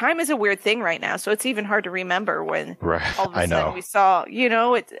weird. Time is a weird thing right now. So it's even hard to remember when all of a sudden we saw,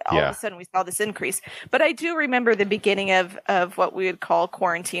 all of a sudden we saw this increase. But I do remember the beginning of what we would call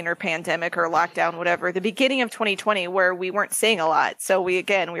quarantine or pandemic or lockdown, whatever, the beginning of 2020 where we weren't seeing a lot. So we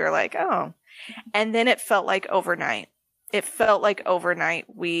were like, oh, and then it felt like overnight.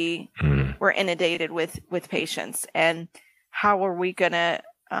 We were inundated with patients. And how are we going to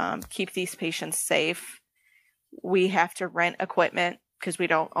keep these patients safe? We have to rent equipment because we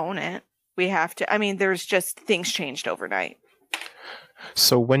don't own it. We have to, there's just things changed overnight.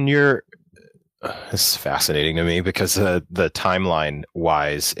 So when you're, this is fascinating to me because the timeline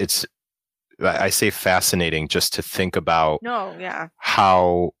wise, I say fascinating just to think about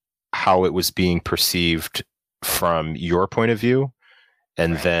how it was being perceived from your point of view.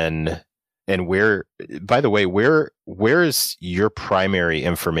 And then, and where, by the way, where is your primary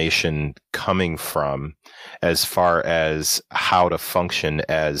information coming from as far as how to function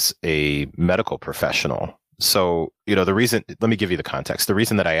as a medical professional? So, the reason, let me give you the context. The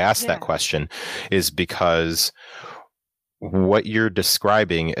reason that I asked that question is because what you're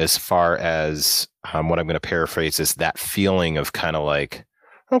describing as far as what I'm going to paraphrase is that feeling of kind of like,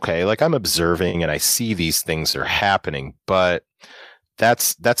 okay, like I'm observing and I see these things are happening, but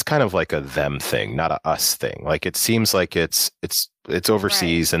that's kind of like a them thing, not a us thing. Like it seems like it's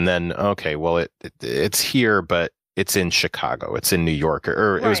overseas, right. And then okay, well it's here, but it's in Chicago, it's in New York,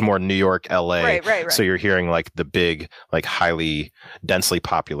 or right. It was more New York, LA. Right. So you're hearing like the big, like highly densely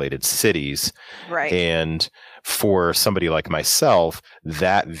populated cities. Right. And for somebody like myself,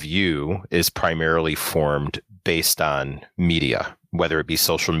 that view is primarily formed based on media, whether it be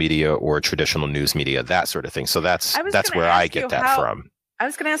social media or traditional news media, that sort of thing. So that's where I get that from. I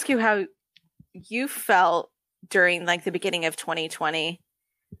was going to ask you how you felt during like the beginning of 2020,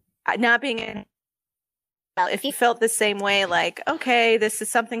 not being in, if you felt the same way, like, okay,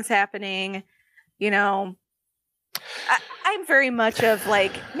 something's happening, I'm very much of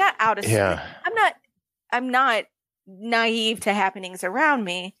like, not out of, I'm not naive to happenings around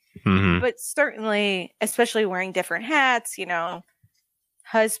me, but certainly, especially wearing different hats,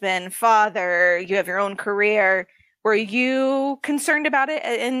 husband, father, you have your own career. Were you concerned about it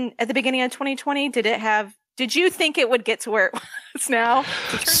at the beginning of 2020? Did you think it would get to where it was now?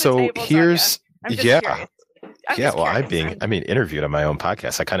 So here's, well, I'm being interviewed on my own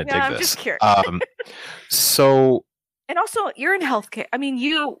podcast. I kind of dig this. I'm just curious. So, and also you're in healthcare.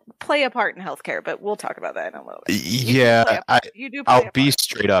 You play a part in healthcare, but we'll talk about that in a little bit. I'll be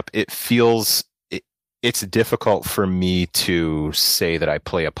straight up. It feels, it's difficult for me to say that I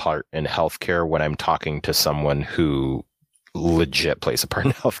play a part in healthcare when I'm talking to someone who legit plays a part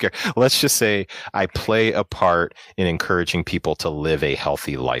in healthcare. Let's just say I play a part in encouraging people to live a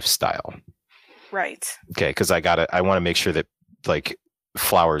healthy lifestyle. Right. Okay. Because I want to make sure that like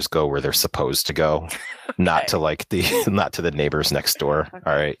flowers go where they're supposed to go, not to not to the neighbors next door. Okay.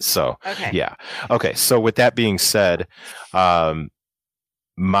 All right. So yeah. Okay. So with that being said,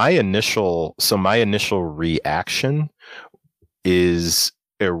 my initial reaction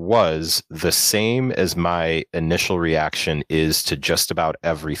was the same as my initial reaction is to just about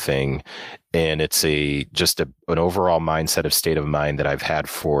everything. And it's an overall mindset of state of mind that I've had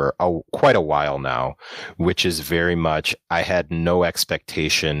for quite a while now, which is very much, I had no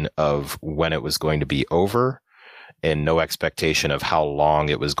expectation of when it was going to be over and no expectation of how long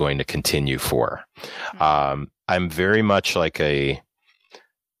it was going to continue for. I'm very much like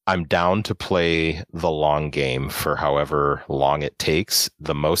I'm down to play the long game for however long it takes.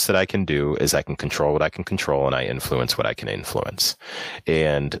 The most that I can do is I can control what I can control and I influence what I can influence.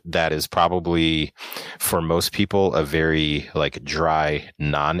 And that is probably for most people a very like dry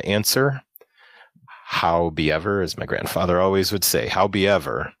non-answer. Howbeiver, as my grandfather always would say,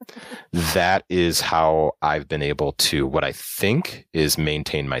 howbeiver, that is how I've been able to, what I think is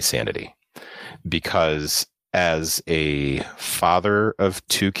maintain my sanity. Because as a father of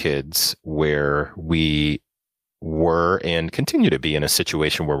two kids where we were and continue to be in a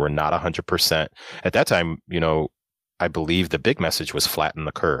situation where we're not 100%, at that time, I believe the big message was flatten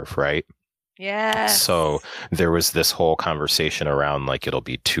the curve, right? Yeah. So there was this whole conversation around like, it'll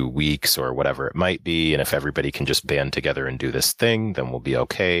be 2 weeks or whatever it might be. And if everybody can just band together and do this thing, then we'll be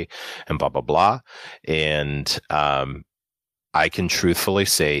okay and blah, blah, blah. And I can truthfully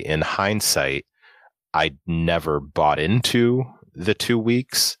say in hindsight, I never bought into the 2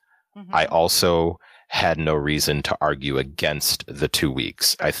 weeks. I also had no reason to argue against the 2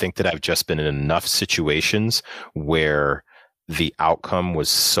 weeks. I think that I've just been in enough situations where the outcome was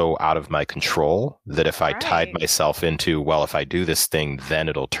so out of my control that if I tied myself into, well, if I do this thing, then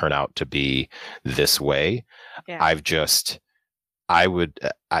it'll turn out to be this way. Yeah.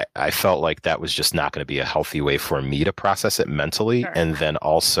 I felt like that was just not going to be a healthy way for me to process it mentally. Sure. And then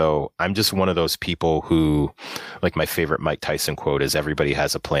also, I'm just one of those people who, like, my favorite Mike Tyson quote is, everybody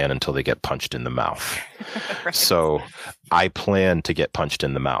has a plan until they get punched in the mouth. Right. So I plan to get punched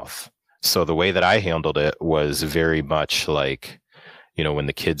in the mouth. So the way that I handled it was very much like, when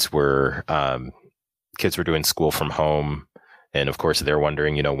the kids were doing school from home. And of course, they're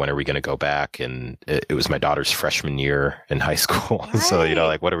wondering, when are we going to go back? And it was my daughter's freshman year in high school. Right. So,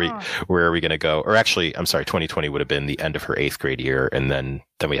 like, where are we going to go? Or actually, I'm sorry, 2020 would have been the end of her 8th grade year. And then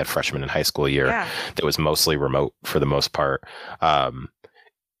we had freshman and high school year that was mostly remote for the most part. All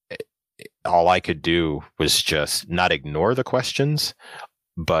I could do was just not ignore the questions,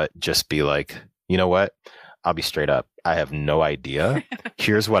 but just be like, you know what? I'll be straight up. I have no idea.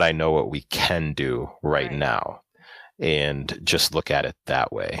 Here's what I know what we can do right now. And just look at it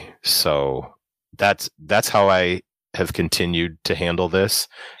that way. So that's how I have continued to handle this.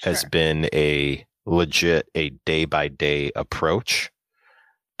 Has been a day by day approach.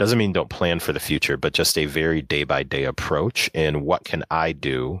 Doesn't mean don't plan for the future, but just a very day by day approach. And what can I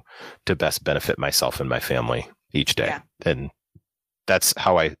do to best benefit myself and my family each day? And that's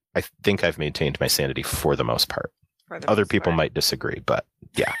how I think I've maintained my sanity for the most part. Other people might disagree, but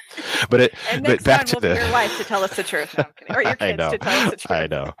yeah. But back to your wife to tell us the truth. No, I'm kidding. Or your kids to tell us the truth. I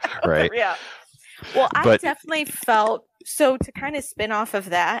know, right? Yeah. Well, I definitely felt, so to kind of spin off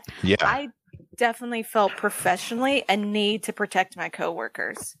of that, I definitely felt professionally a need to protect my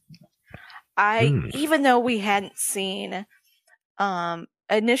coworkers. Even though we hadn't seen,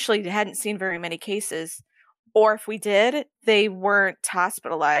 initially hadn't seen very many cases, or if we did, they weren't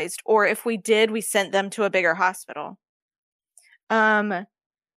hospitalized, or if we did, we sent them to a bigger hospital. I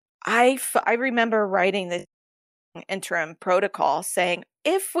remember writing the interim protocol saying,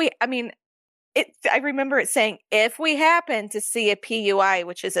 I remember it saying, if we happen to see a PUI,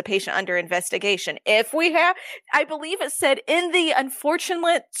 which is a patient under investigation, I believe it said, in the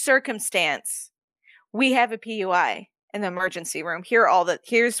unfortunate circumstance, we have a PUI in the emergency room.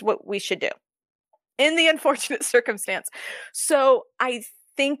 Here's what we should do in the unfortunate circumstance. So I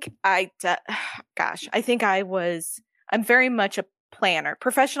think I'm very much a planner.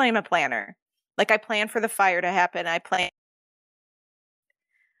 Professionally, I'm a planner. Like, I plan for the fire to happen. I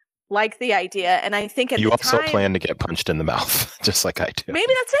like the idea. And I think you also plan to get punched in the mouth, just like I do.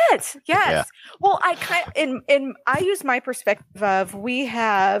 Maybe that's it. Yes. Yeah. Well, I use my perspective of, we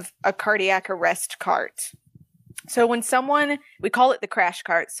have a cardiac arrest cart. So when we call it the crash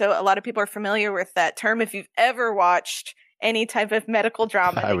cart. So a lot of people are familiar with that term. If you've ever watched any type of medical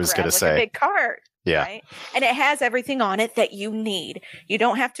drama, I was going to say a big cart. Yeah. Right? And it has everything on it that you need. You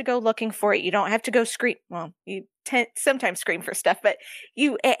don't have to go looking for it. You don't have to go scream. Well, you sometimes scream for stuff, but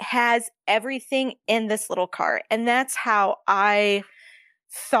it has everything in this little cart. And that's how I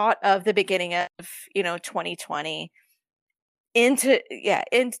thought of the beginning of, 2020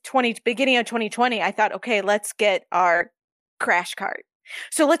 beginning of 2020, I thought, okay, let's get our crash cart.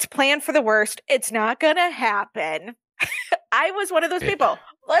 So let's plan for the worst. It's not going to happen. I was one of those people.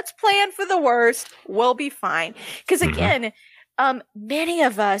 Let's plan for the worst. We'll be fine. Because again, many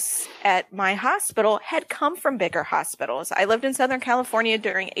of us at my hospital had come from bigger hospitals. I lived in Southern California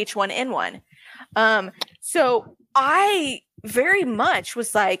during H1N1. So I very much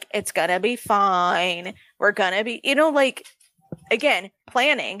was like, it's going to be fine. We're going to be, again,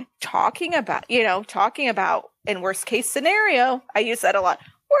 planning, talking about in worst case scenario. I use that a lot.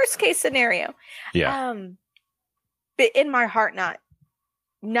 Worst case scenario. Yeah. But in my heart, not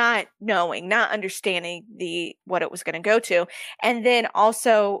knowing, not understanding what it was going to go to. And then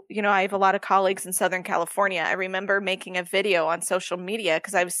also, I have a lot of colleagues in Southern California. I remember making a video on social media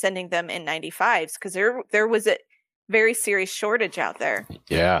because I was sending them N95s because there was a very serious shortage out there.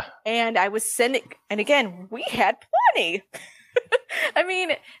 Yeah. And I was sending, and again, we had plenty.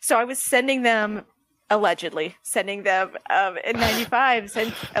 So I was allegedly sending them N95s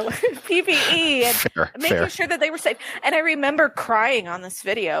and PPE and making sure that they were safe. And I remember crying on this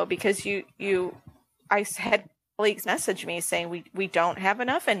video because I had colleagues message me saying we don't have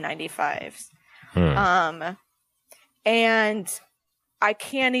enough N95s. And I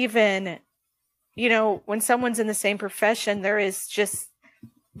can't even, when someone's in the same profession, there is just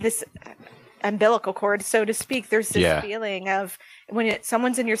this umbilical cord, so to speak. There's this feeling of when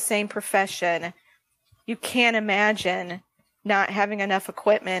someone's in your same profession, you can't imagine not having enough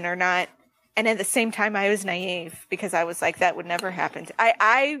equipment or not. And at the same time, I was naive because I was like, that would never happen.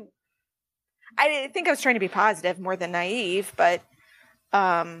 I think I was trying to be positive more than naive, but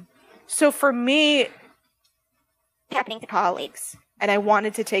so for me, happening to colleagues, and I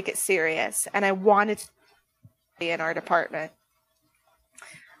wanted to take it serious, and I wanted to be in our department.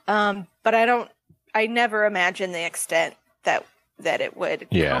 But I never imagined the extent that it would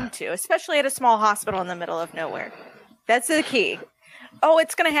come to, especially at a small hospital in the middle of nowhere. That's the key. Oh,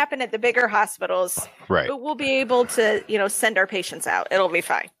 it's going to happen at the bigger hospitals, right? But we'll be able to, send our patients out. It'll be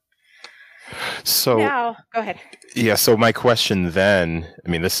fine. So now, go ahead. Yeah. So my question then, I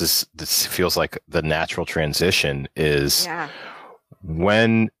mean, this feels like the natural transition is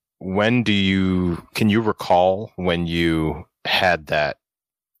when can you recall when you had that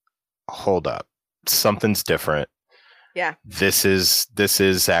hold up? Something's different. Yeah. This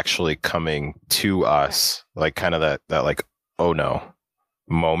is actually coming to us, like kind of that like, oh no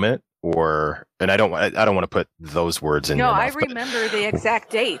moment, and I don't want to put those words in your mouth. No, I remember the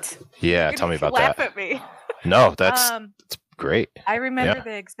exact date. Yeah, tell me about that. Laugh at me. No, that's great. I remember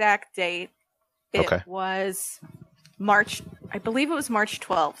the exact date. It was March, I believe it was March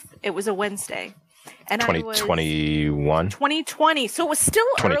 12th. It was a Wednesday. And 2021? 2020. So it was still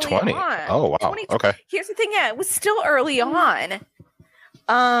 2020. Early on. Oh, wow. Okay. Here's the thing. Yeah, it was still early on.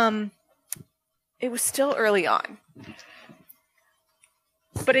 It was still early on.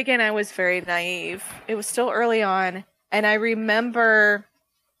 But again, I was very naive. It was still early on. And I remember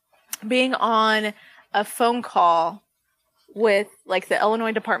being on a phone call with like the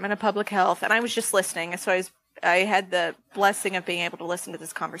Illinois Department of Public Health. And I was just listening. So I had the blessing of being able to listen to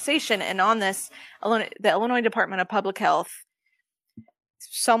this conversation. And on this, the Illinois Department of Public Health,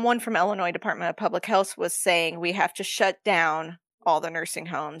 someone from Illinois Department of Public Health was saying, we have to shut down all the nursing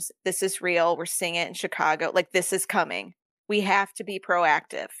homes. This is real. We're seeing it in Chicago. Like, this is coming. We have to be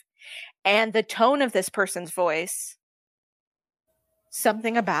proactive. And the tone of this person's voice,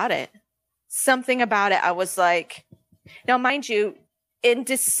 something about it, I was like, now, mind you, in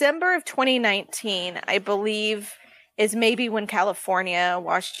December of 2019, I believe is maybe when California,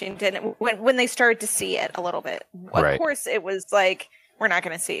 Washington, when they started to see it a little bit. Of course, it was like, we're not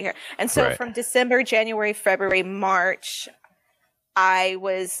going to see it here. And so from December, January, February, March, I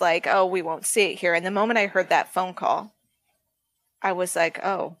was like, oh, we won't see it here. And the moment I heard that phone call, I was like,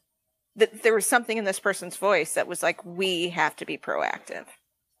 oh, there was something in this person's voice that was like, we have to be proactive.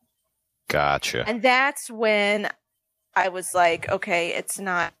 Gotcha. And that's when I was like, okay, it's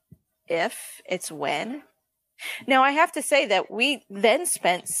not if, it's when. Now, I have to say that we then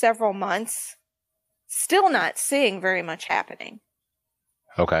spent several months still not seeing very much happening.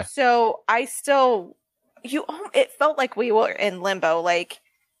 Okay. So it felt like we were in limbo, like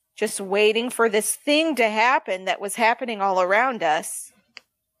just waiting for this thing to happen that was happening all around us.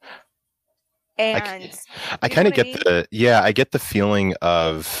 And I kind of get I get the feeling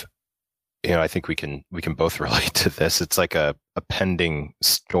of, I think we can both relate to this. It's like a pending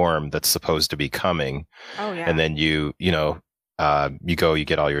storm that's supposed to be coming. Oh yeah. And then you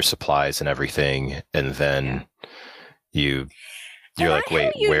get all your supplies and everything, and then you're like,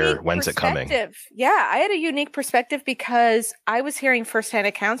 wait, when's it coming? Yeah, I had a unique perspective because I was hearing firsthand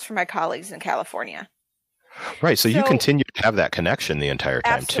accounts from my colleagues in California. Right. So you continue to have that connection the entire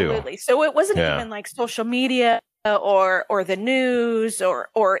time too. Absolutely. So it wasn't even like social media or the news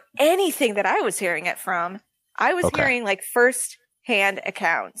or anything that I was hearing it from. I was hearing like first-hand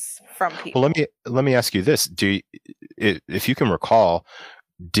accounts from people. Well, let me ask you this: if you can recall,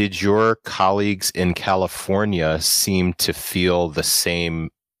 did your colleagues in California seem to feel the same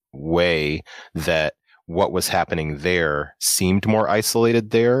way, that what was happening there seemed more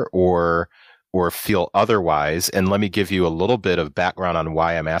isolated there, or feel otherwise? And let me give you a little bit of background on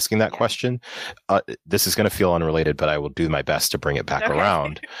why I'm asking that question. This is going to feel unrelated, but I will do my best to bring it back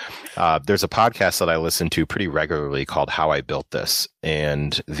around. There's a podcast that I listen to pretty regularly called How I Built This.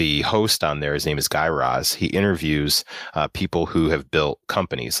 And the host on there, his name is Guy Raz. He interviews people who have built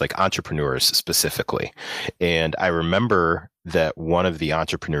companies, like entrepreneurs specifically. And I remember that one of the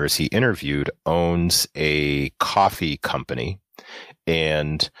entrepreneurs he interviewed owns a coffee company.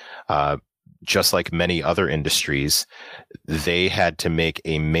 And just like many other industries, they had to make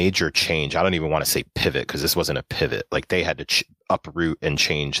a major change. I don't even want to say pivot, because this wasn't a pivot. Like, they had to uproot and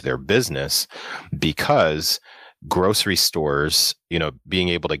change their business, because grocery stores, being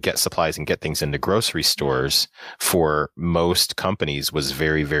able to get supplies and get things into grocery stores for most companies was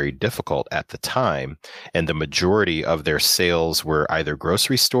very, very difficult at the time. And the majority of their sales were either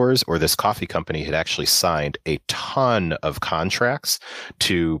grocery stores, or this coffee company had actually signed a ton of contracts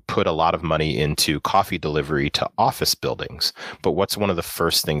to put a lot of money into coffee delivery to office buildings. But what's one of the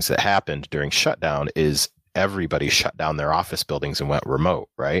first things that happened during shutdown is everybody shut down their office buildings and went remote,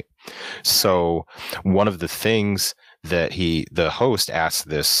 right? So one of the things that the host asked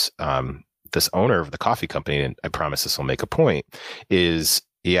this owner of the coffee company, and I promise this will make a point, is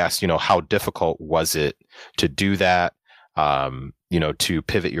he asked, how difficult was it to do that? to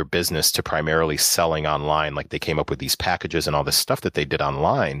pivot your business to primarily selling online. Like they came up with these packages and all this stuff that they did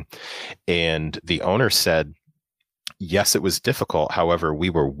online. And the owner said, yes, it was difficult. However, we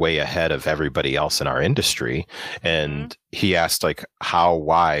were way ahead of everybody else in our industry. And he asked, like,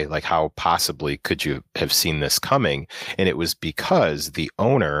 why, like, how possibly could you have seen this coming? And it was because the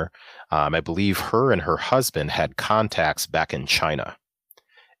owner, I believe her and her husband had contacts back in China.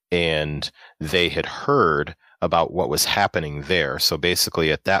 And they had heard about what was happening there. So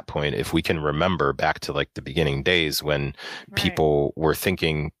basically at that point, if we can remember back to like the beginning days when people were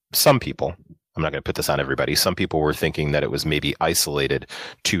thinking, some people, I'm not going to put this on everybody, some people were thinking that it was maybe isolated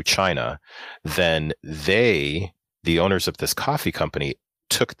to China, then the owners of this coffee company,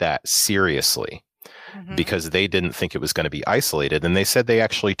 took that seriously. Because they didn't think it was going to be isolated. And they said they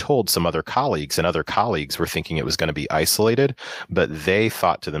actually told some other colleagues, and other colleagues were thinking it was going to be isolated, but they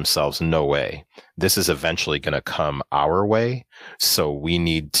thought to themselves, no way, this is eventually going to come our way. So we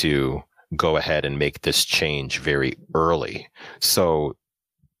need to go ahead and make this change very early. So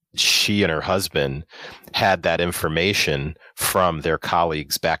she and her husband had that information from their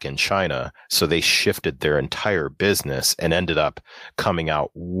colleagues back in China. So they shifted their entire business and ended up coming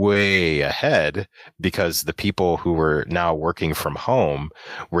out way ahead, because the people who were now working from home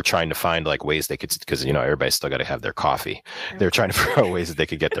were trying to find like ways they could, because, everybody's still got to have their coffee. They're trying to figure out ways that they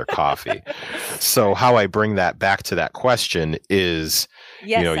could get their coffee. So how I bring that back to that question is,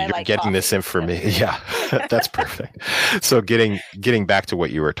 yes, you're like getting coffee. this information. Yeah, that's perfect. So getting back to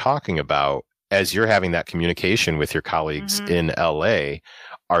what you were talking about, as you're having that communication with your colleagues in LA,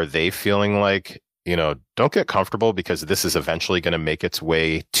 are they feeling like, don't get comfortable because this is eventually going to make its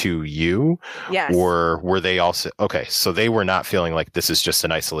way to you? Yes. Or were they also, okay, so they were not feeling like this is just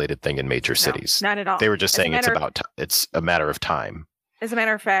an isolated thing in major cities. Not at all. They were just saying it's a matter of time. As a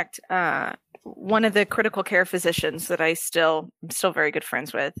matter of fact, one of the critical care physicians that I'm still very good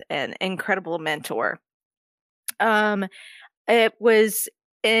friends with, an incredible mentor. It was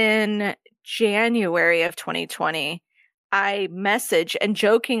in January of 2020, I messaged and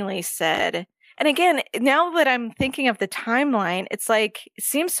jokingly said, and again, now that I'm thinking of the timeline, it's like, it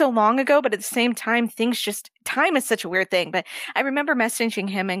seems so long ago, but at the same time, time is such a weird thing. But I remember messaging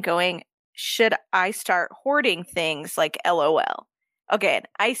him and going, should I start hoarding things like LOL? Again,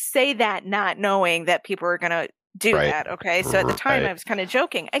 I say that not knowing that people are going to do that. Okay. So at the time I was kind of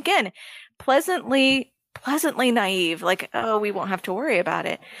joking, again, pleasantly naive, like, oh, we won't have to worry about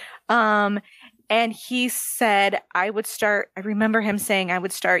it. And he said I remember him saying I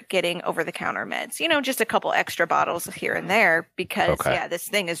would start getting over the counter meds, just a couple extra bottles here and there because this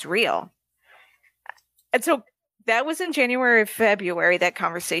thing is real. And so that was in January or February, that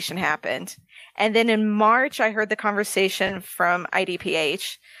conversation happened. And then in March, I heard the conversation from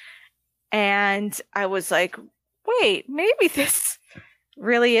IDPH and I was like, wait, maybe this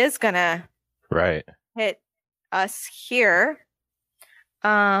really is going to hit us here.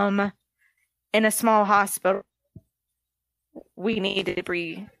 In a small hospital, we need to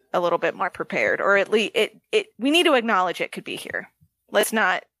be a little bit more prepared, or at least we need to acknowledge it could be here. Let's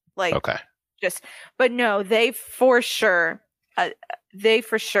not but no, they for sure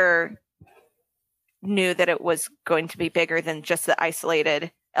knew that it was going to be bigger than just the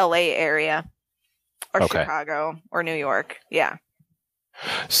isolated LA area or Chicago or New York. Yeah.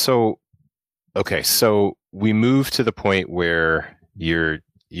 So we move to the point where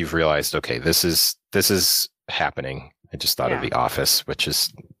you've realized, okay, this is happening. I just thought of The Office, which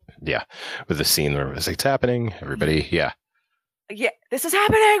is, with the scene where it's happening, everybody, this is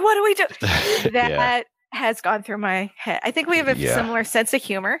happening. What do we do? That has gone through my head. I think we have a similar sense of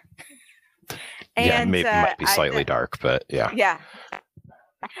humor. And maybe might be slightly dark, but yeah.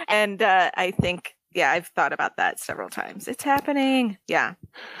 And I think, I've thought about that several times. It's happening. Yeah.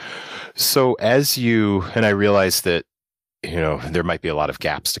 So and I realize that, there might be a lot of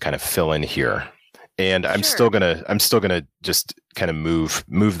gaps to kind of fill in here. And I'm still gonna just kind of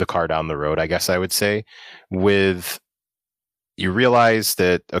move the car down the road, I guess I would say, with you realize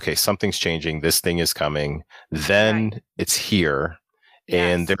that, okay, something's changing, this thing is coming, then it's here.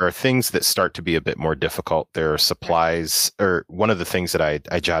 And there are things that start to be a bit more difficult. There are supplies, or one of the things that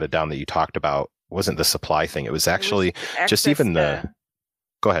I jotted down that you talked about wasn't the supply thing. It was actually just even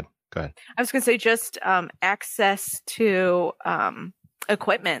go ahead. I was going to say just access to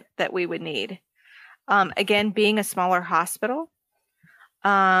equipment that we would need. Again, being a smaller hospital.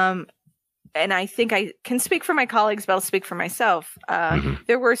 And I think I can speak for my colleagues, but I'll speak for myself.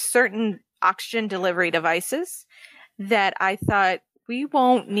 There were certain oxygen delivery devices that I thought, we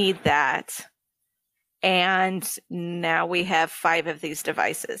won't need that. And now we have 5 of these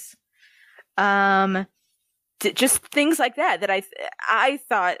devices. just things like that I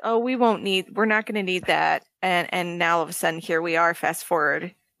thought, oh, we're not going to need that. And now all of a sudden here we are, fast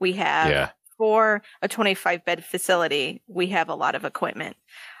forward, we have for a 25 bed facility, we have a lot of equipment.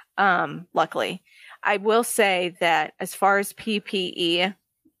 Luckily, I will say that as far as PPE,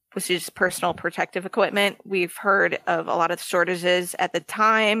 which is personal protective equipment, we've heard of a lot of shortages at the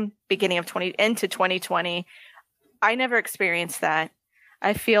time, beginning of into 2020. I never experienced that.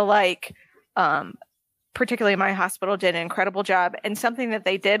 I feel like, particularly my hospital did an incredible job. And something that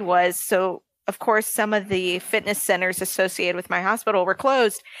they did was, so of course, some of the fitness centers associated with my hospital were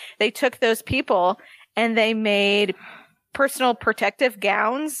closed. They took those people and they made personal protective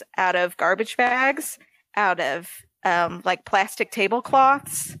gowns out of garbage bags, out of like plastic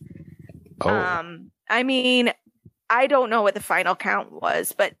tablecloths. I mean, I don't know what the final count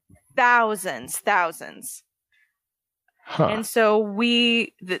was, but thousands. Huh. And so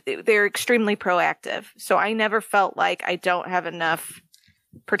they're extremely proactive. So I never felt like I don't have enough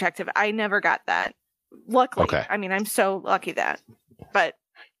protective. I never got that. Luckily. Okay. I mean, I'm so lucky that, but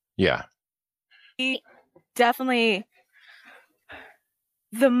yeah, definitely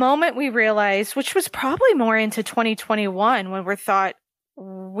the moment we realized, which was probably more into 2021, when we thought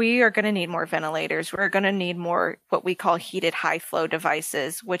we are going to need more ventilators. We're going to need more what we call heated high flow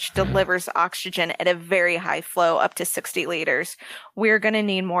devices, which delivers oxygen at a very high flow, up to 60 liters. We're going to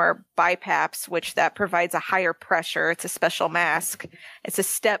need more BiPAPs, which that provides a higher pressure. It's a special mask. It's a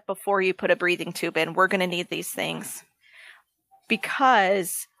step before you put a breathing tube in. We're going to need these things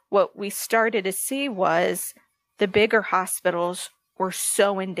because what we started to see was the bigger hospitals were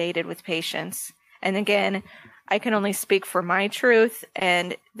so inundated with patients. And again, I can only speak for my truth,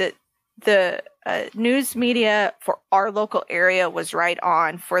 and the news media for our local area was right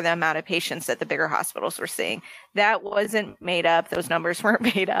on for the amount of patients that the bigger hospitals were seeing. That wasn't made up. Those numbers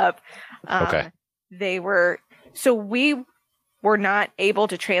weren't made up. Okay. So we were not able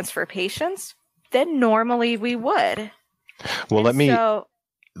to transfer patients than normally we would. Well, let me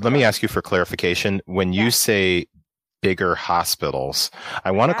ask you for clarification. When you say bigger hospitals,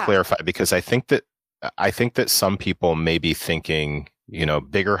 I want to clarify, because I think that some people may be thinking,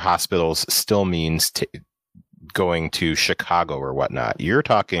 bigger hospitals still means going to Chicago or whatnot. You're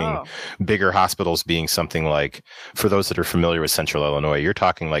talking bigger hospitals being something like, for those that are familiar with Central Illinois, you're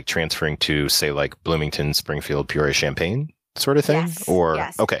talking like transferring to, say, like Bloomington, Springfield, Peoria, Champaign sort of thing? Yes, or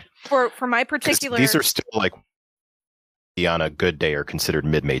yes. Okay. For my particular, these are still like, on a good day, are considered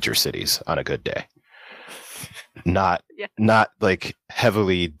mid-major cities on a good day. Not like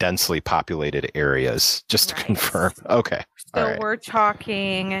heavily densely populated areas, just to confirm. Okay. So we're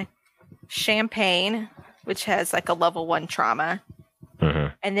talking Champaign, which has like a level 1 trauma.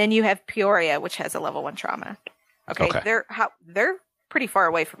 Mm-hmm. And then you have Peoria, which has a level 1 trauma. Okay. They're pretty far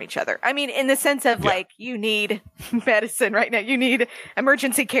away from each other. I mean, in the sense of like, you need medicine right now. You need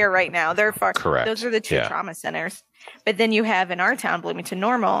emergency care right now. They're far. Correct. Those are the two trauma centers. But then you have in our town, Bloomington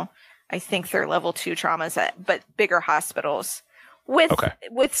Normal, I think they're level 2 traumas, but bigger hospitals with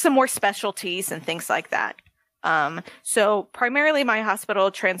some more specialties and things like that. So primarily my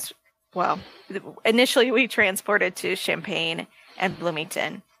hospital initially we transported to Champaign and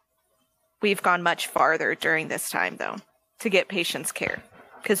Bloomington. We've gone much farther during this time though to get patients care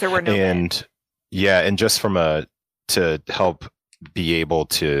because there were no beds. And just to help be able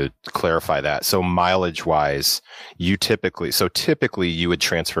to clarify that. So mileage wise, typically you would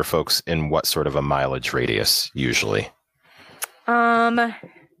transfer folks in what sort of a mileage radius usually?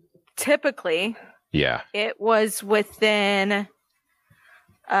 Typically, it was within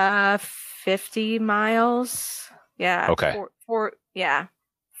 50 miles. Yeah. Okay.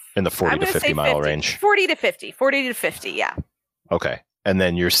 In the 40 to 50 mile range. 40 to 50. Yeah. Okay. And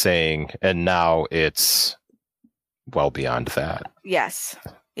then you're saying, and now it's well beyond that. Yes.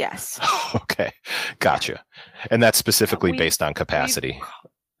 Okay. Gotcha. And that's specifically based on capacity.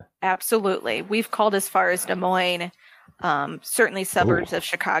 Absolutely. We've called as far as Des Moines, certainly suburbs of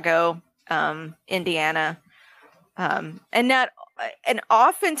Chicago, Indiana. And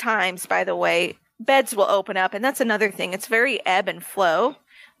oftentimes, by the way, beds will open up, and that's another thing. It's very ebb and flow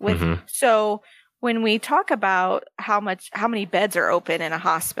so when we talk about how many beds are open in a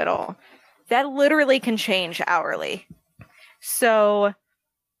hospital, that literally can change hourly. So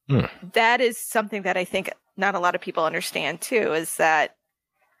that is something that I think not a lot of people understand too, is that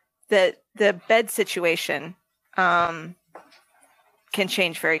the bed situation can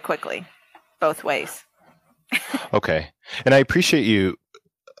change very quickly, both ways. Okay. And I appreciate you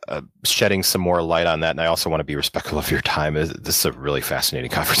shedding some more light on that. And I also want to be respectful of your time. This is a really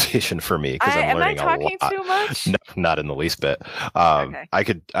fascinating conversation for me because I'm learning a lot. Am I talking too much? No, not in the least bit. Okay. I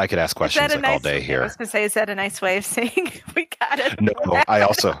could ask questions like all day here. I was going to say, is that a nice way of saying we got it? No,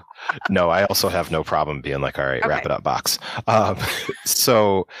 I also have no problem being like, all right, wrap it up, box.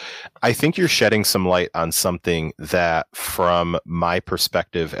 So I think you're shedding some light on something that, from my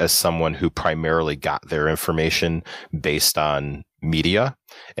perspective as someone who primarily got their information based on media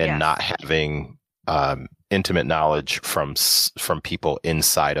and not having intimate knowledge from people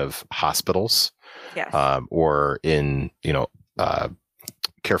inside of hospitals, or in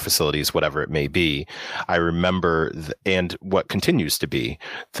care facilities, whatever it may be. I remember, and what continues to be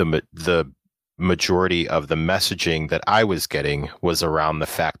the majority of the messaging that I was getting was around the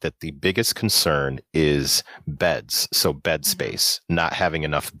fact that the biggest concern is beds, so bed space, not having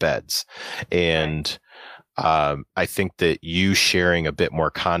enough beds, and I think that you sharing a bit more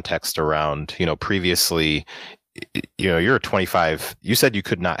context around, previously, you're a 25, you said you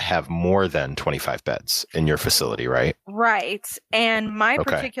could not have more than 25 beds in your facility, right? Right. And my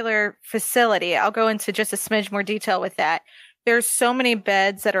particular facility, I'll go into just a smidge more detail with that. There's so many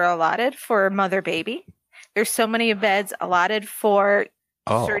beds that are allotted for mother baby. There's so many beds allotted for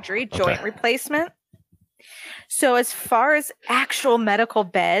surgery, joint replacement. So as far as actual medical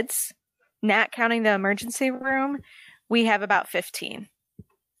beds, not counting the emergency room, we have about 15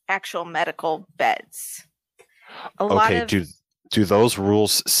 actual medical beds. Do those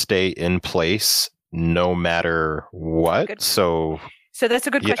rules stay in place no matter what? So that's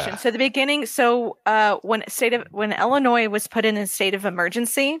a good question. So the beginning, when Illinois was put in a state of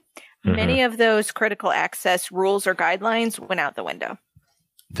emergency, many of those critical access rules or guidelines went out the window.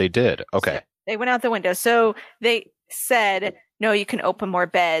 They did. Okay. So they went out the window. So they said, no, you can open more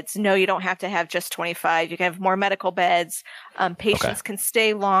beds. No, you don't have to have just 25. You can have more medical beds. Patients can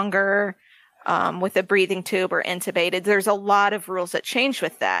stay longer with a breathing tube or intubated. There's a lot of rules that changed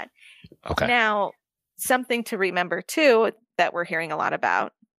with that. Okay. Now, something to remember too that we're hearing a lot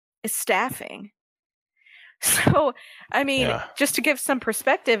about is staffing. So, I mean, just to give some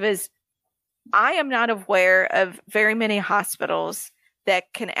perspective, is I am not aware of very many hospitals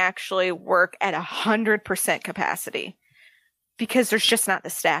that can actually work at 100% capacity because there's just not the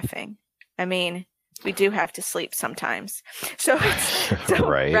staffing. I mean, we do have to sleep sometimes. So,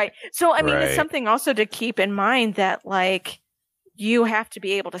 right. So, I mean, it's something also to keep in mind that, like, you have to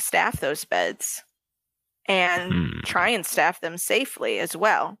be able to staff those beds and try and staff them safely as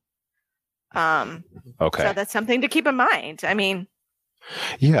well. So that's something to keep in mind. I mean,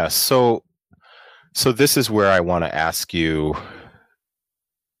 yeah. So this is where I want to ask you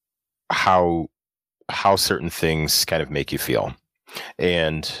how certain things kind of make you feel,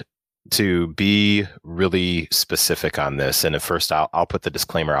 and to be really specific on this. And at first, I'll put the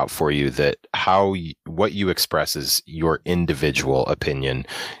disclaimer out for you that what you express is your individual opinion.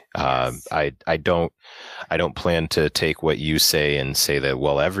 Yes. I don't plan to take what you say and say that,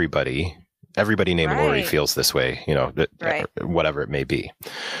 well, everybody named Lauri feels this way, whatever it may be.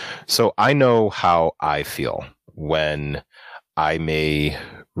 So I know how I feel when I may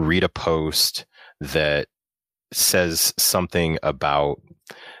read a post that says something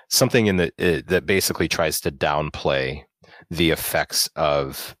in that basically tries to downplay the effects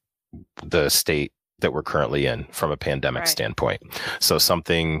of the state that we're currently in from a pandemic standpoint. So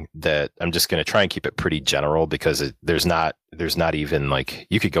something that I'm just going to try and keep it pretty general, because there's not even, like,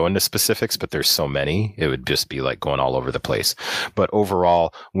 you could go into specifics, but there's so many, it would just be like going all over the place. But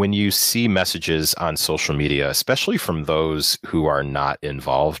overall, when you see messages on social media, especially from those who are not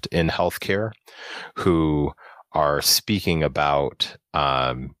involved in healthcare, who are speaking about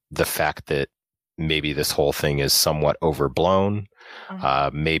the fact that maybe this whole thing is somewhat overblown,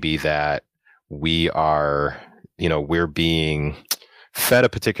 maybe that we're being fed a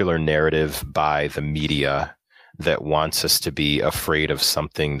particular narrative by the media that wants us to be afraid of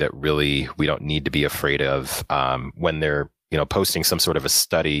something that really we don't need to be afraid of, when they're, posting some sort of a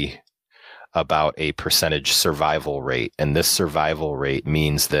study about a percentage survival rate. And this survival rate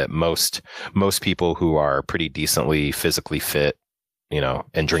means that most people who are pretty decently physically fit,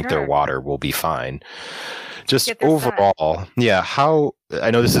 and drink their water will be fine. Just overall, how, I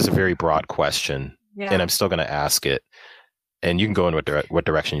know this is a very broad question, and I'm still going to ask it, and you can go in what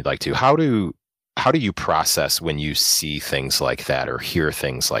direction you'd like to. How do you process when you see things like that or hear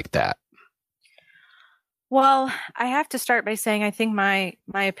things like that? Well, I have to start by saying I think my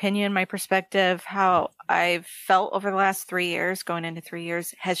opinion, my perspective, how I've felt over the last 3 years, going into 3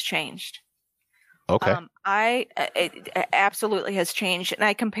 years, has changed. Okay. It absolutely has changed. And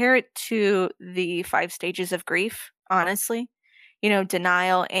I compare it to the 5 stages of grief, honestly.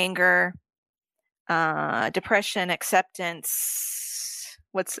 denial, anger, depression, acceptance,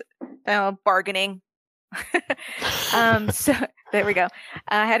 bargaining. So there we go.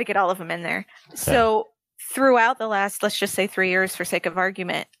 I had to get all of them in there. So throughout the last, let's just say 3 years for sake of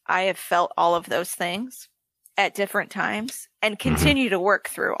argument, I have felt all of those things at different times and continue to work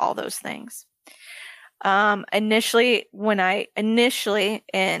through all those things. Initially,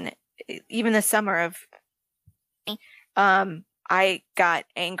 in even the summer of, I got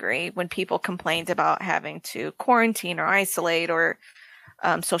angry when people complained about having to quarantine or isolate or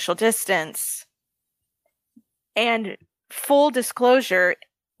social distance. And full disclosure,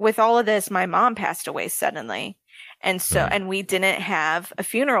 with all of this, my mom passed away suddenly. And we didn't have a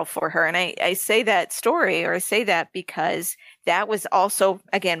funeral for her. And I say that story, or I say that because that was also,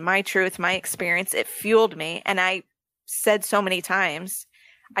 again, my truth, my experience. It fueled me. And I said so many times,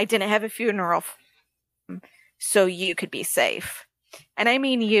 I didn't have a funeral so you could be safe. And I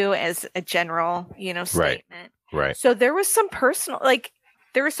mean you as a general, statement. Right. So there was some personal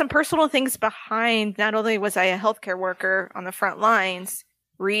things behind. Not only was I a healthcare worker on the front lines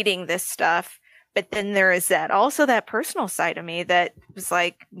reading this stuff, but then there is that personal side of me that was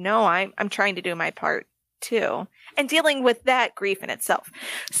like, no, I'm trying to do my part too, and dealing with that grief in itself.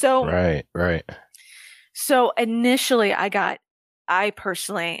 So right. So initially, I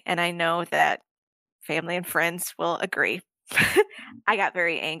personally, and I know that family and friends will agree, I got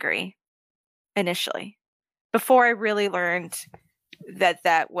very angry initially before I really learned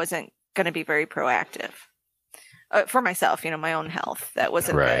that wasn't going to be very proactive for myself, my own health. That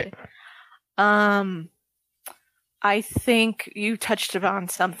wasn't good. I think you touched upon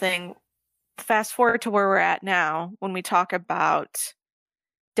something. Fast forward to where we're at now, when we talk about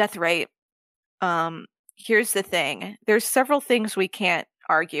death rate. Here's the thing. There's several things we can't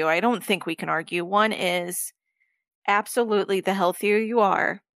argue. I don't think we can argue. One is absolutely the healthier you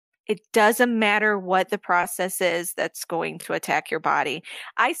are, it doesn't matter what the process is that's going to attack your body.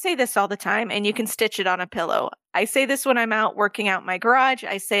 I say this all the time, and you can stitch it on a pillow. I say this when I'm out working out in my garage.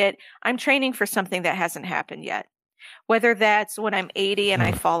 I say it, I'm training for something that hasn't happened yet. Whether that's when I'm 80 and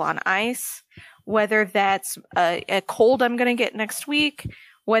I fall on ice, whether that's a cold I'm going to get next week,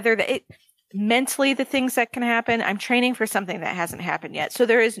 mentally the things that can happen, I'm training for something that hasn't happened yet. So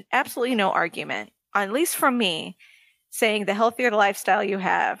there is absolutely no argument, at least from me, saying the healthier the lifestyle you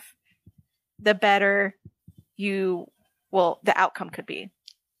have, the better the outcome could be.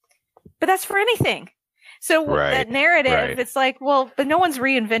 But that's for anything. So that narrative, it's like, well, but no one's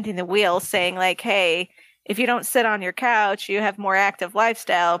reinventing the wheel saying like, hey, if you don't sit on your couch, you have more active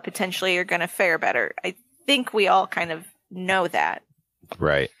lifestyle, potentially you're going to fare better. I think we all kind of know that.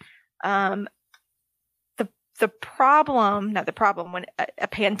 Right. The problem, not the problem, when a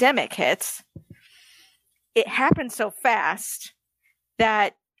pandemic hits, it happens so fast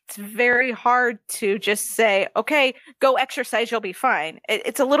that it's very hard to just say, okay, go exercise, you'll be fine. I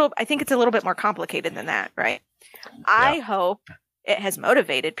think it's a little bit more complicated than that, right? Yeah. I hope it has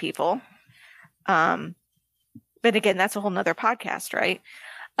motivated people. But again, that's a whole nother podcast, right?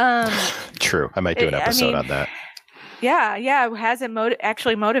 True. I might do an episode on that. Yeah. Has it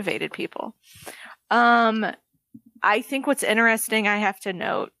actually motivated people? I think what's interesting, I have to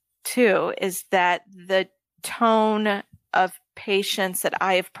note too, is that the tone of patients that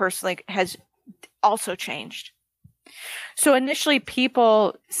I have personally has also changed. So initially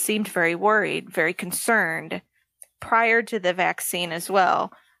people seemed very worried, very concerned prior to the vaccine as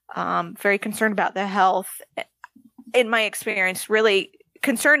well. Very concerned about the health. In my experience, really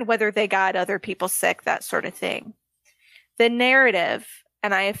concerned whether they got other people sick, that sort of thing. The narrative,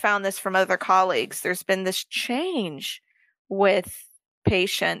 and I have found this from other colleagues, there's been this change with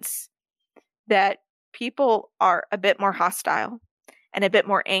patients that people are a bit more hostile and a bit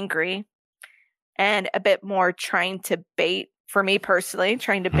more angry and a bit more trying to bait, for me personally,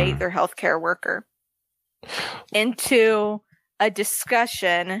 trying to bait their healthcare worker into a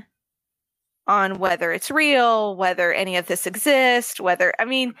discussion on whether it's real, whether any of this exists, Okay.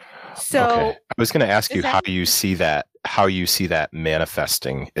 I was going to ask you how you see that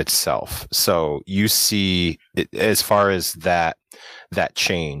manifesting itself. So you see it, as far as that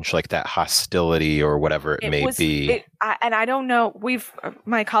change, like that hostility or whatever it may be. And I don't know,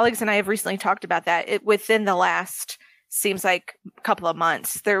 my colleagues and I have recently talked about that. Within the last, seems like a couple of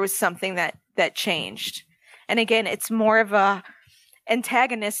months, there was something that changed. And again, it's more of a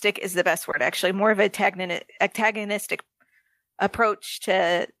antagonistic is the best word, actually, more of an antagonistic approach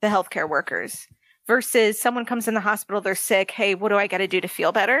to the healthcare workers versus someone comes in the hospital, they're sick. Hey, what do I got to do to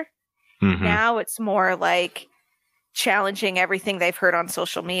feel better? Mm-hmm. Now it's more like challenging everything they've heard on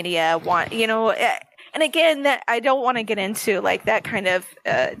social media. And again, that I don't want to get into like that kind of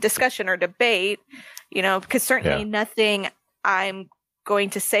discussion or debate, because certainly nothing I'm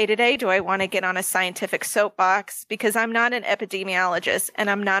going to say today do I want to get on a scientific soapbox, because I'm not an epidemiologist and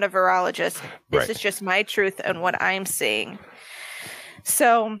I'm not a virologist. This is just my truth and what I'm seeing.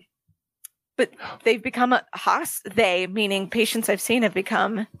 So, but they've become they, meaning patients I've seen, have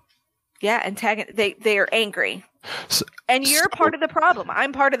become, they are angry. And you're part of the problem.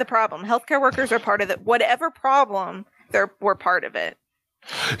 I'm part of the problem. Healthcare workers are part of whatever problem, we're part of it.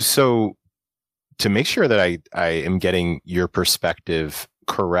 So to make sure that I am getting your perspective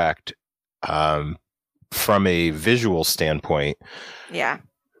correct, from a visual standpoint,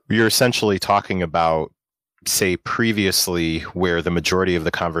 you're essentially talking about, say, previously, where the majority of the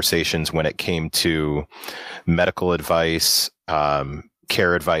conversations when it came to medical advice,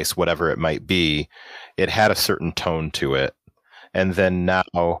 care advice, whatever it might be, it had a certain tone to it. And then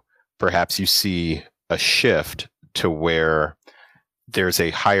now perhaps you see a shift to where there's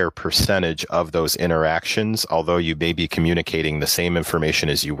a higher percentage of those interactions, although you may be communicating the same information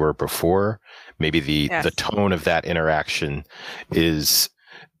as you were before. Maybe the tone of that interaction is,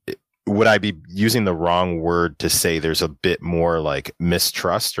 would I be using the wrong word to say there's a bit more like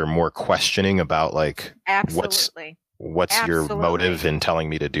mistrust or more questioning about like what's your motive in telling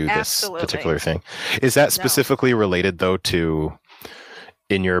me to do this particular thing? Is that specifically related though to,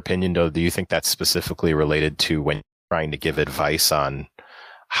 in your opinion, though, do you think that's specifically related to when you're trying to give advice on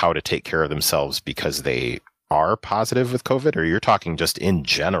how to take care of themselves because they are positive with COVID, or you're talking just in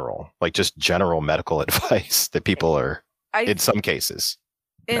general, like just general medical advice that people are in some cases?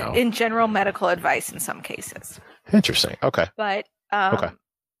 In general medical advice in some cases. Interesting. Okay. But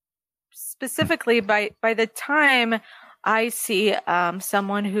specifically by the time I see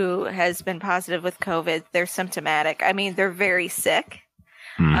someone who has been positive with COVID, they're symptomatic. I mean, they're very sick.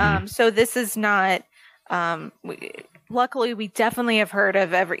 Mm-hmm. So this is not, luckily we definitely have heard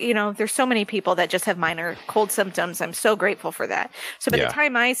of there's so many people that just have minor cold symptoms. I'm so grateful for that. So by the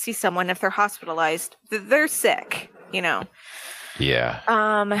time I see someone, if they're hospitalized, they're sick, Yeah.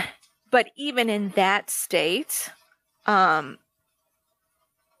 But even in that state,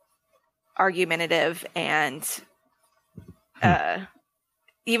 argumentative and,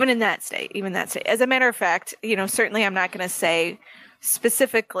 even in that state, as a matter of fact, certainly I'm not going to say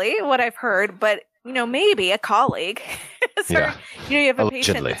specifically what I've heard, but maybe a colleague. You have a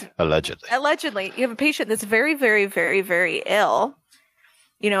allegedly, you have a patient that's very, very, very, very ill.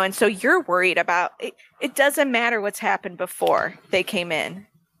 And so you're worried about it. It doesn't matter what's happened before they came in.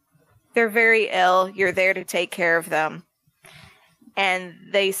 They're very ill. You're there to take care of them. And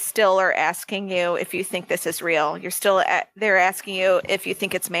they still are asking you if you think this is real. They're asking you if you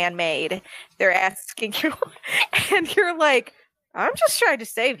think it's man-made. They're asking you, and you're like, I'm just trying to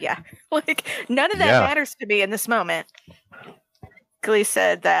save you. Like, none of that matters to me in this moment. Glee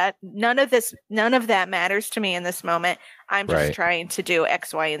said that none of that matters to me in this moment. I'm just trying to do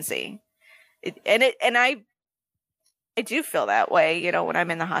X, Y, and Z. I do feel that way, when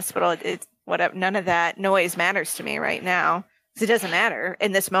I'm in the hospital. It's whatever. None of that noise matters to me right now. It doesn't matter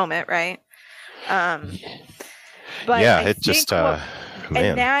in this moment, right? But it just man.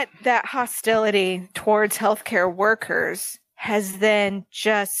 And that hostility towards healthcare workers has then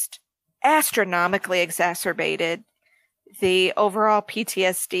just astronomically exacerbated the overall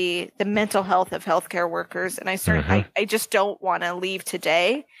PTSD, the mental health of healthcare workers. And I just don't want to leave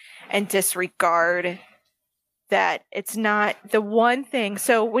today and disregard that it's not the one thing.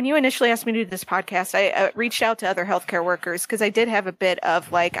 So when you initially asked me to do this podcast, I reached out to other healthcare workers because I did have a bit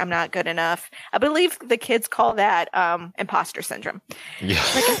of like, I'm not good enough. I believe the kids call that imposter syndrome. Yeah.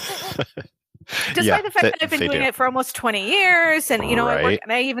 Despite the fact that I've been doing it for almost 20 years and, I work,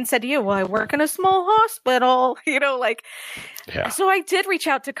 and I even said to you, well, I work in a small hospital, So I did reach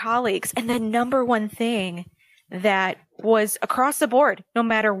out to colleagues, and the number one thing that was across the board, no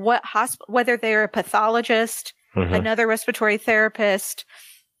matter what hospital, whether they're a pathologist, another respiratory therapist,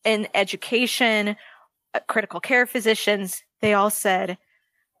 in education, critical care physicians, they all said,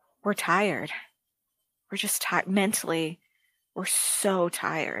 we're tired. We're just tired mentally. We're so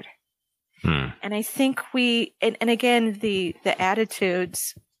tired. And I think and again, the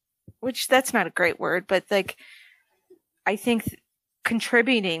attitudes, which that's not a great word, but like, I think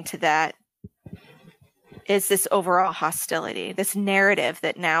contributing to that is this overall hostility, this narrative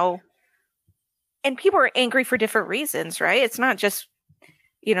that now, and people are angry for different reasons, right? It's not just,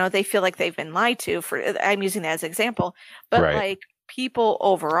 they feel like they've been lied to I'm using that as an example, but like people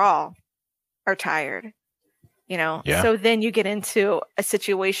overall are tired. So then you get into a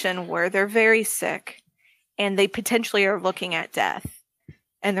situation where they're very sick and they potentially are looking at death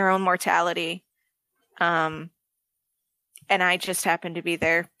and their own mortality. And I just happened to be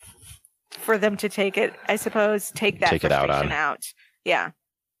there for them to take it, I suppose, take that frustration out. Yeah.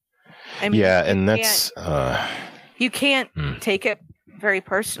 I mean, yeah, and that's you can't take it very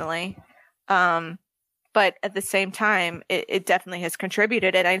personally. But at the same time, it definitely has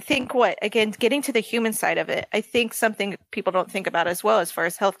contributed. And I think getting to the human side of it, I think something people don't think about as well as far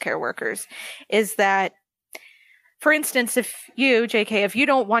as healthcare workers is that, for instance, if you, JK, if you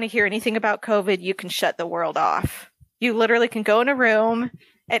don't want to hear anything about COVID, you can shut the world off. You literally can go in a room.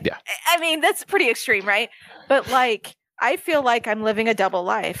 And, yeah. I mean, that's pretty extreme, right? But like, I feel like I'm living a double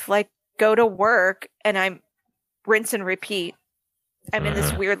life. Like, go to work and I'm rinse and repeat. I'm in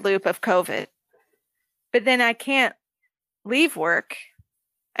this weird loop of COVID. But then I can't leave work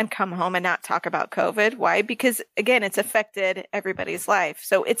and come home and not talk about COVID. Why? Because, again, it's affected everybody's life.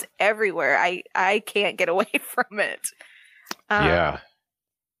 So it's everywhere. I can't get away from it. Yeah.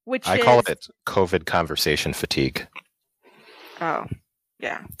 I call it COVID conversation fatigue. Oh,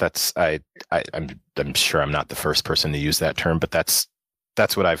 yeah. That's I'm sure I'm not the first person to use that term, but that's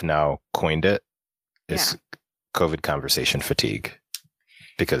what I've now coined it, is COVID conversation fatigue.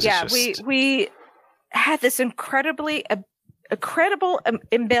 Because it's just... we had this incredible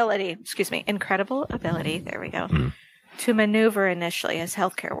ability, there we go, to maneuver initially as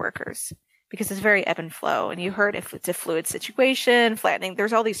healthcare workers, because it's very ebb and flow. And you heard if it's a fluid situation, flattening,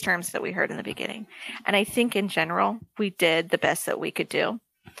 there's all these terms that we heard in the beginning. And I think in general, we did the best that we could do.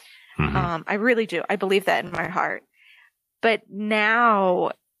 I really do. I believe that in my heart. But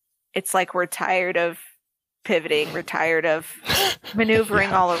now it's like we're tired of pivoting. We're tired of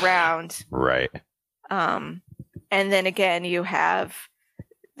maneuvering all around. Right. And then again, you have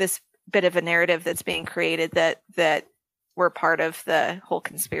this bit of a narrative that's being created that we're part of the whole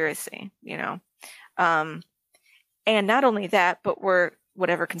conspiracy, you know? And not only that, but we're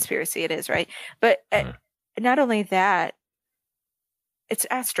whatever conspiracy it is, right? But not only that, it's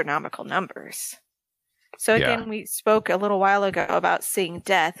astronomical numbers. So again, we spoke a little while ago about seeing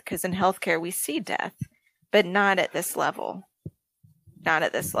death, because in healthcare we see death, but not at this level. Not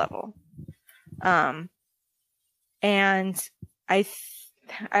at this level. And I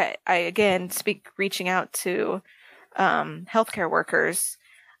again speak reaching out to healthcare workers.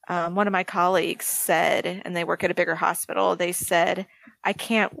 One of my colleagues said, and they work at a bigger hospital, they said, I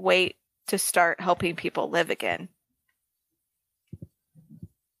can't wait to start helping people live again.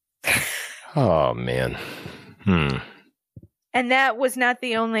 Oh, man. And that was not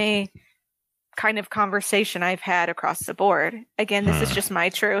the only kind of conversation I've had across the board. Again, this is just my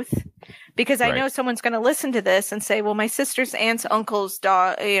truth, because I know someone's going to listen to this and say, well, my sister's aunt's uncle's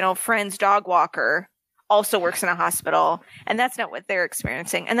dog, friend's dog walker also works in a hospital, and that's not what they're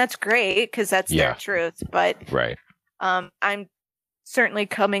experiencing. And that's great, because that's their truth. But I'm certainly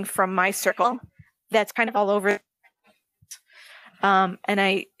coming from my circle that's kind of all over. And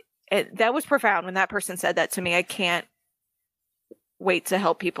that was profound when that person said that to me. I can't wait to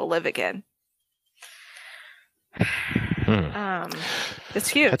help people live again. It's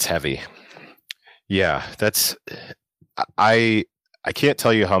huge. That's heavy. Yeah, I can't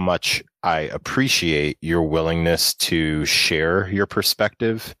tell you how much I appreciate your willingness to share your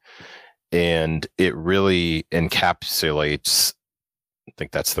perspective, and it really encapsulates, I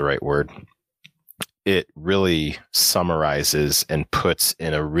think that's the right word. It really summarizes and puts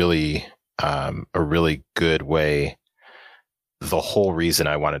in a really good way the whole reason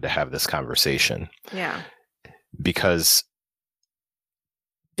I wanted to have this conversation. Yeah. Because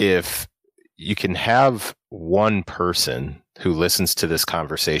if you can have one person who listens to this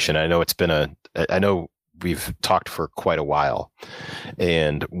conversation, I know we've talked for quite a while.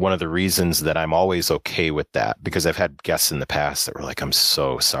 And one of the reasons that I'm always okay with that, because I've had guests in the past that were like, I'm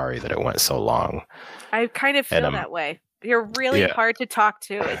so sorry that it went so long. I kind of feel that way. You're really hard to talk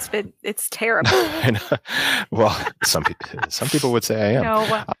to. It's terrible. I know. Well, some people would say I am.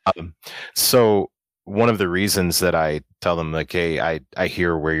 No. So one of the reasons that I tell them, like, hey, I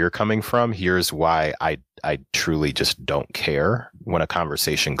hear where you're coming from. Here's why I truly just don't care when a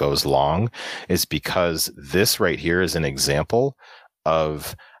conversation goes long, is because this right here is an example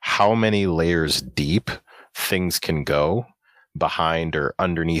of how many layers deep things can go behind or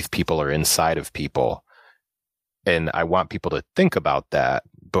underneath people or inside of people. And I want people to think about that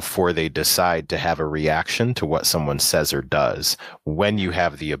before they decide to have a reaction to what someone says or does, when you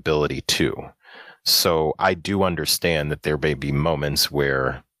have the ability to. So I do understand that there may be moments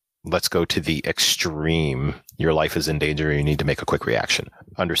where, let's go to the extreme, your life is in danger, you need to make a quick reaction.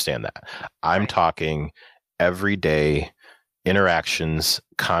 Understand that. I'm talking everyday interactions,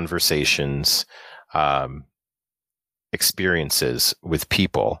 conversations, experiences with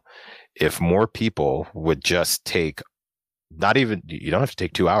people. if more people would just take, you don't have to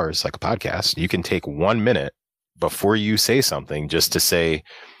take 2 hours like a podcast. You can take 1 minute before you say something just to say,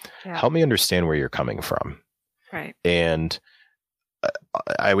 help me understand where you're coming from. Right. And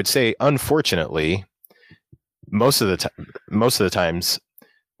I would say, unfortunately, most of the times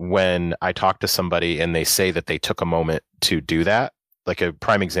when I talk to somebody and they say that they took a moment to do that, like a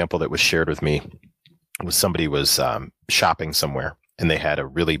prime example that was shared with me was somebody was shopping somewhere and they had a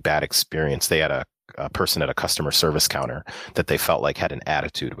really bad experience. They had a person at a customer service counter that they felt like had an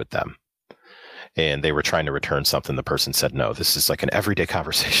attitude with them. And they were trying to return something. The person said, no. This is like an everyday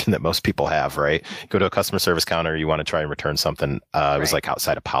conversation that most people have, right? Go to a customer service counter, you want to try and return something. It was like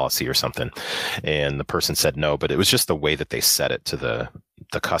outside of policy or something. And the person said no, but it was just the way that they said it to the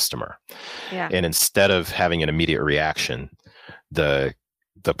customer. Yeah. And instead of having an immediate reaction, the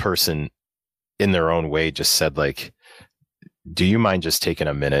person in their own way just said, like, do you mind just taking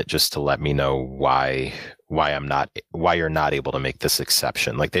a minute just to let me know why you're not able to make this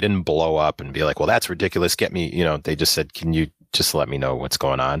exception? Like, they didn't blow up and be like, well, that's ridiculous. Get me, they just said, can you just let me know what's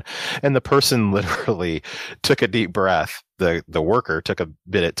going on? And the person literally took a deep breath. The worker took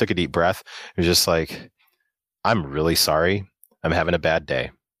a deep breath. It was just like, I'm really sorry. I'm having a bad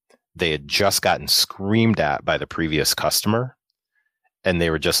day. They had just gotten screamed at by the previous customer. And they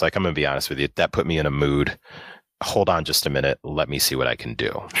were just like, I'm going to be honest with you. That put me in a mood. Hold on just a minute. Let me see what I can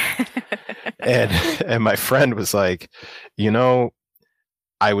do. and my friend was like,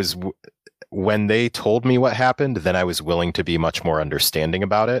 when they told me what happened, then I was willing to be much more understanding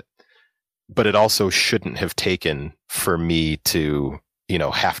about it. But it also shouldn't have taken for me to,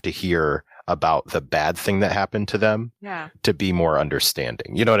 have to hear about the bad thing that happened to them to be more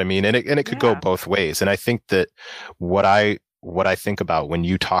understanding. You know what I mean? And it could go both ways. And I think that what I think about when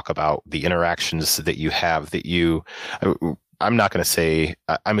you talk about the interactions that you have, I'm not going to say,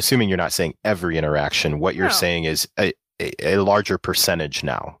 I'm assuming you're not saying every interaction. What you're saying is a larger percentage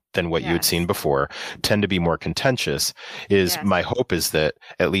now than what you had seen before tend to be more contentious. My hope is that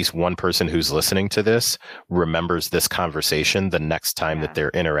at least one person who's listening to this remembers this conversation the next time that they're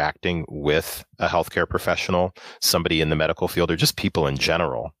interacting with a healthcare professional, somebody in the medical field, or just people in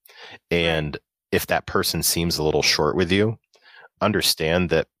general. And if that person seems a little short with you, understand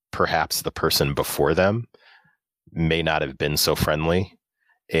that perhaps the person before them may not have been so friendly.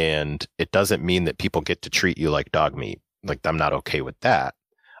 And it doesn't mean that people get to treat you like dog meat. Like, I'm not okay with that.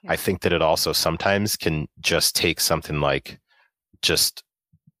 I think that it also sometimes can just take something like just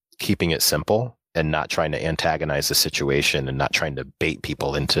keeping it simple and not trying to antagonize the situation and not trying to bait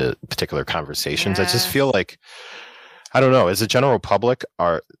people into particular conversations. I just feel like, I don't know, as a general public,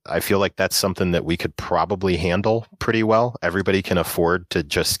 I feel like that's something that we could probably handle pretty well. Everybody can afford to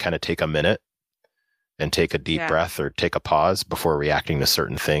just kind of take a minute and take a deep breath or take a pause before reacting to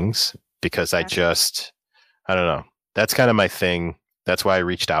certain things, because I don't know. That's kind of my thing. That's why I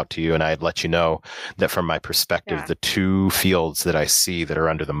reached out to you, and I had let you know that from my perspective, the two fields that I see that are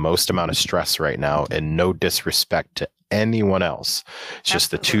under the most amount of stress right now, and no disrespect to anyone else, it's just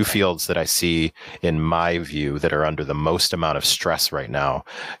the two fields that I see in my view that are under the most amount of stress right now,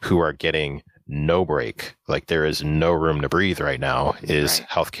 who are getting no break, like there is no room to breathe right now, is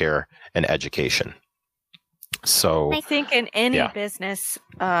healthcare and education. So I think in any business,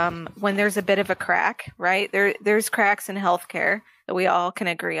 when there's a bit of a crack, right? There's cracks in healthcare that we all can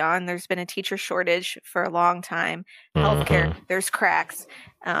agree on. There's been a teacher shortage for a long time. Healthcare, there's cracks.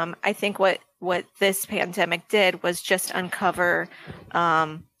 I think what this pandemic did was just uncover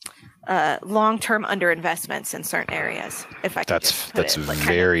long-term underinvestments in certain areas. If I could that's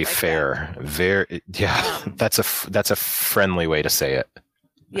very fair. Very that's a friendly way to say it.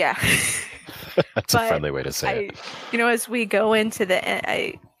 Yeah. That's a friendly way to say it. As we go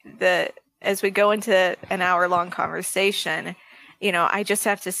into an hour-long conversation, I just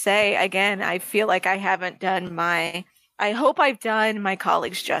have to say again, I feel like I haven't done I hope I've done my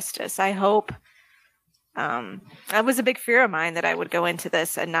colleagues justice. I hope that was a big fear of mine, that I would go into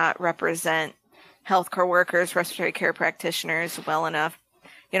this and not represent healthcare workers, respiratory care practitioners well enough.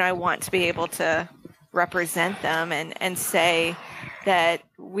 I want to be able to represent them and say that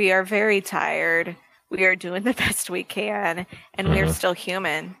we are very tired. We are doing the best we can, and we are still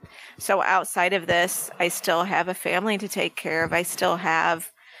human. So outside of this, I still have a family to take care of. I still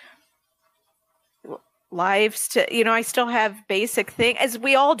have lives to, I still have basic things, as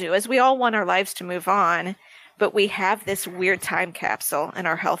we all do, as we all want our lives to move on. But we have this weird time capsule in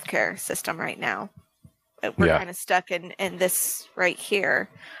our healthcare system right now. We're kind of stuck in this right here.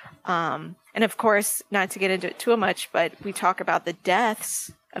 And of course, not to get into it too much, but we talk about the deaths,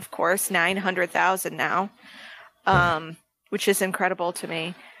 of course, 900,000 now, which is incredible to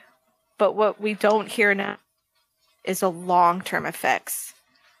me. But what we don't hear now is the long-term effects,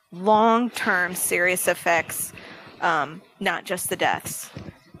 long-term serious effects, not just the deaths.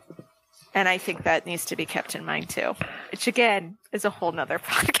 And I think that needs to be kept in mind too, which again is a whole nother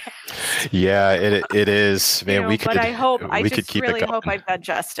podcast. Yeah, it is, man. But I just really hope I've done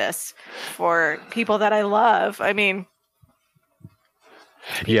justice for people that I love. I mean,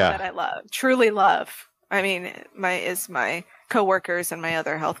 that I love, truly love. I mean, my coworkers and my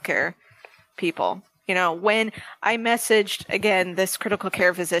other healthcare people. When I messaged again this critical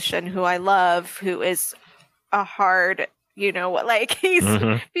care physician who I love, who is a hard, people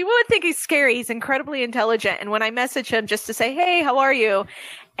would think he's scary. He's incredibly intelligent. And when I message him just to say, hey, how are you?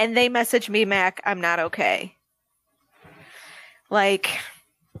 And they message me back, I'm not okay. What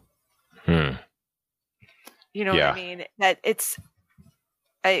I mean? That it's,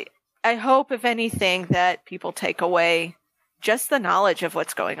 I hope if anything that people take away just the knowledge of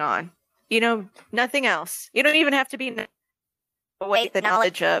what's going on. Nothing else. You don't even have to be away the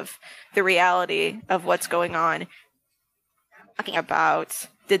knowledge of the reality of what's going on. Talking about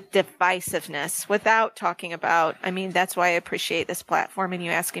the divisiveness without talking about, that's why I appreciate this platform and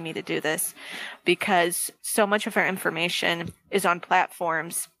you asking me to do this, because so much of our information is on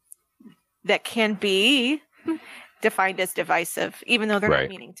platforms that can be defined as divisive, even though they're not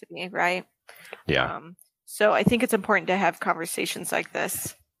meaning to be, right? Yeah. So I think it's important to have conversations like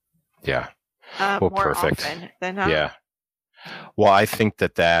this. Yeah. More perfect. Often than not. Yeah. Well, I think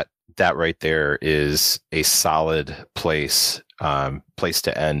that right there is a solid place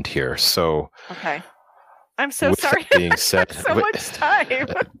to end here. So, okay. I'm so sorry. That being said, so much time.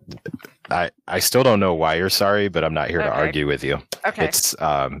 I still don't know why you're sorry, but I'm not here to argue with you. Okay.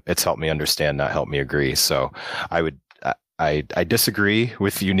 It's helped me understand, not help me agree. So I disagree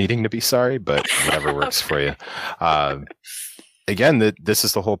with you needing to be sorry, but whatever works for you. Again, this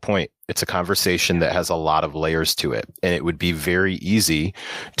is the whole point. It's a conversation that has a lot of layers to it. And it would be very easy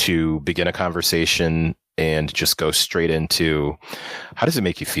to begin a conversation and just go straight into, how does it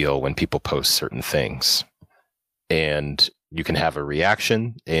make you feel when people post certain things? And you can have a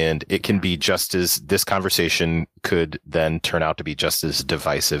reaction, and it can be this conversation could then turn out to be just as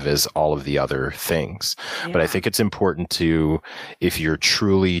divisive as all of the other things. Yeah. But I think it's important to, if you're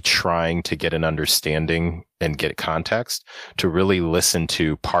truly trying to get an understanding and get context, to really listen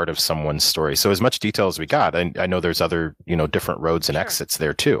to part of someone's story. So as much detail as we got, I know there's other, different roads and exits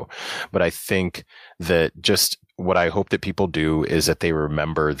there too. But I think that just what I hope that people do is that they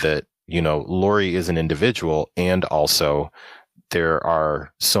remember that, Lauri is an individual, and also there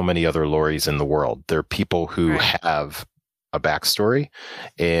are so many other Lauris in the world. There are people who have a backstory,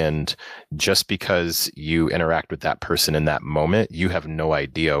 and just because you interact with that person in that moment, you have no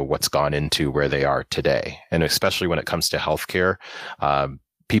idea what's gone into where they are today. And especially when it comes to healthcare,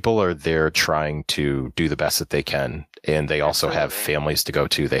 people are there trying to do the best that they can. And they also have families to go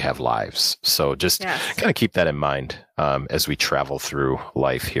to. They have lives. So just kind of keep that in mind as we travel through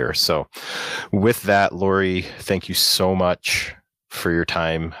life here. So with that, Lauri, thank you so much for your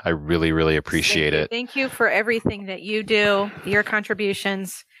time. I really, really appreciate it. Thank you for everything that you do, your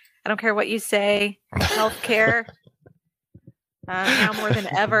contributions. I don't care what you say. Healthcare. Now more than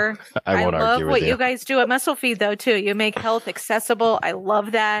ever. I won't argue with you. I love what you guys do at Muscle Feed, though, too. You make health accessible. I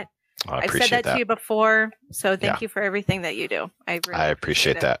love that. I've said that to you before, so thank you for everything that you do. I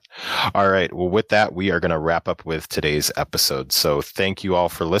appreciate that. All right. Well, with that, we are going to wrap up with today's episode. So thank you all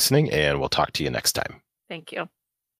for listening, and we'll talk to you next time. Thank you.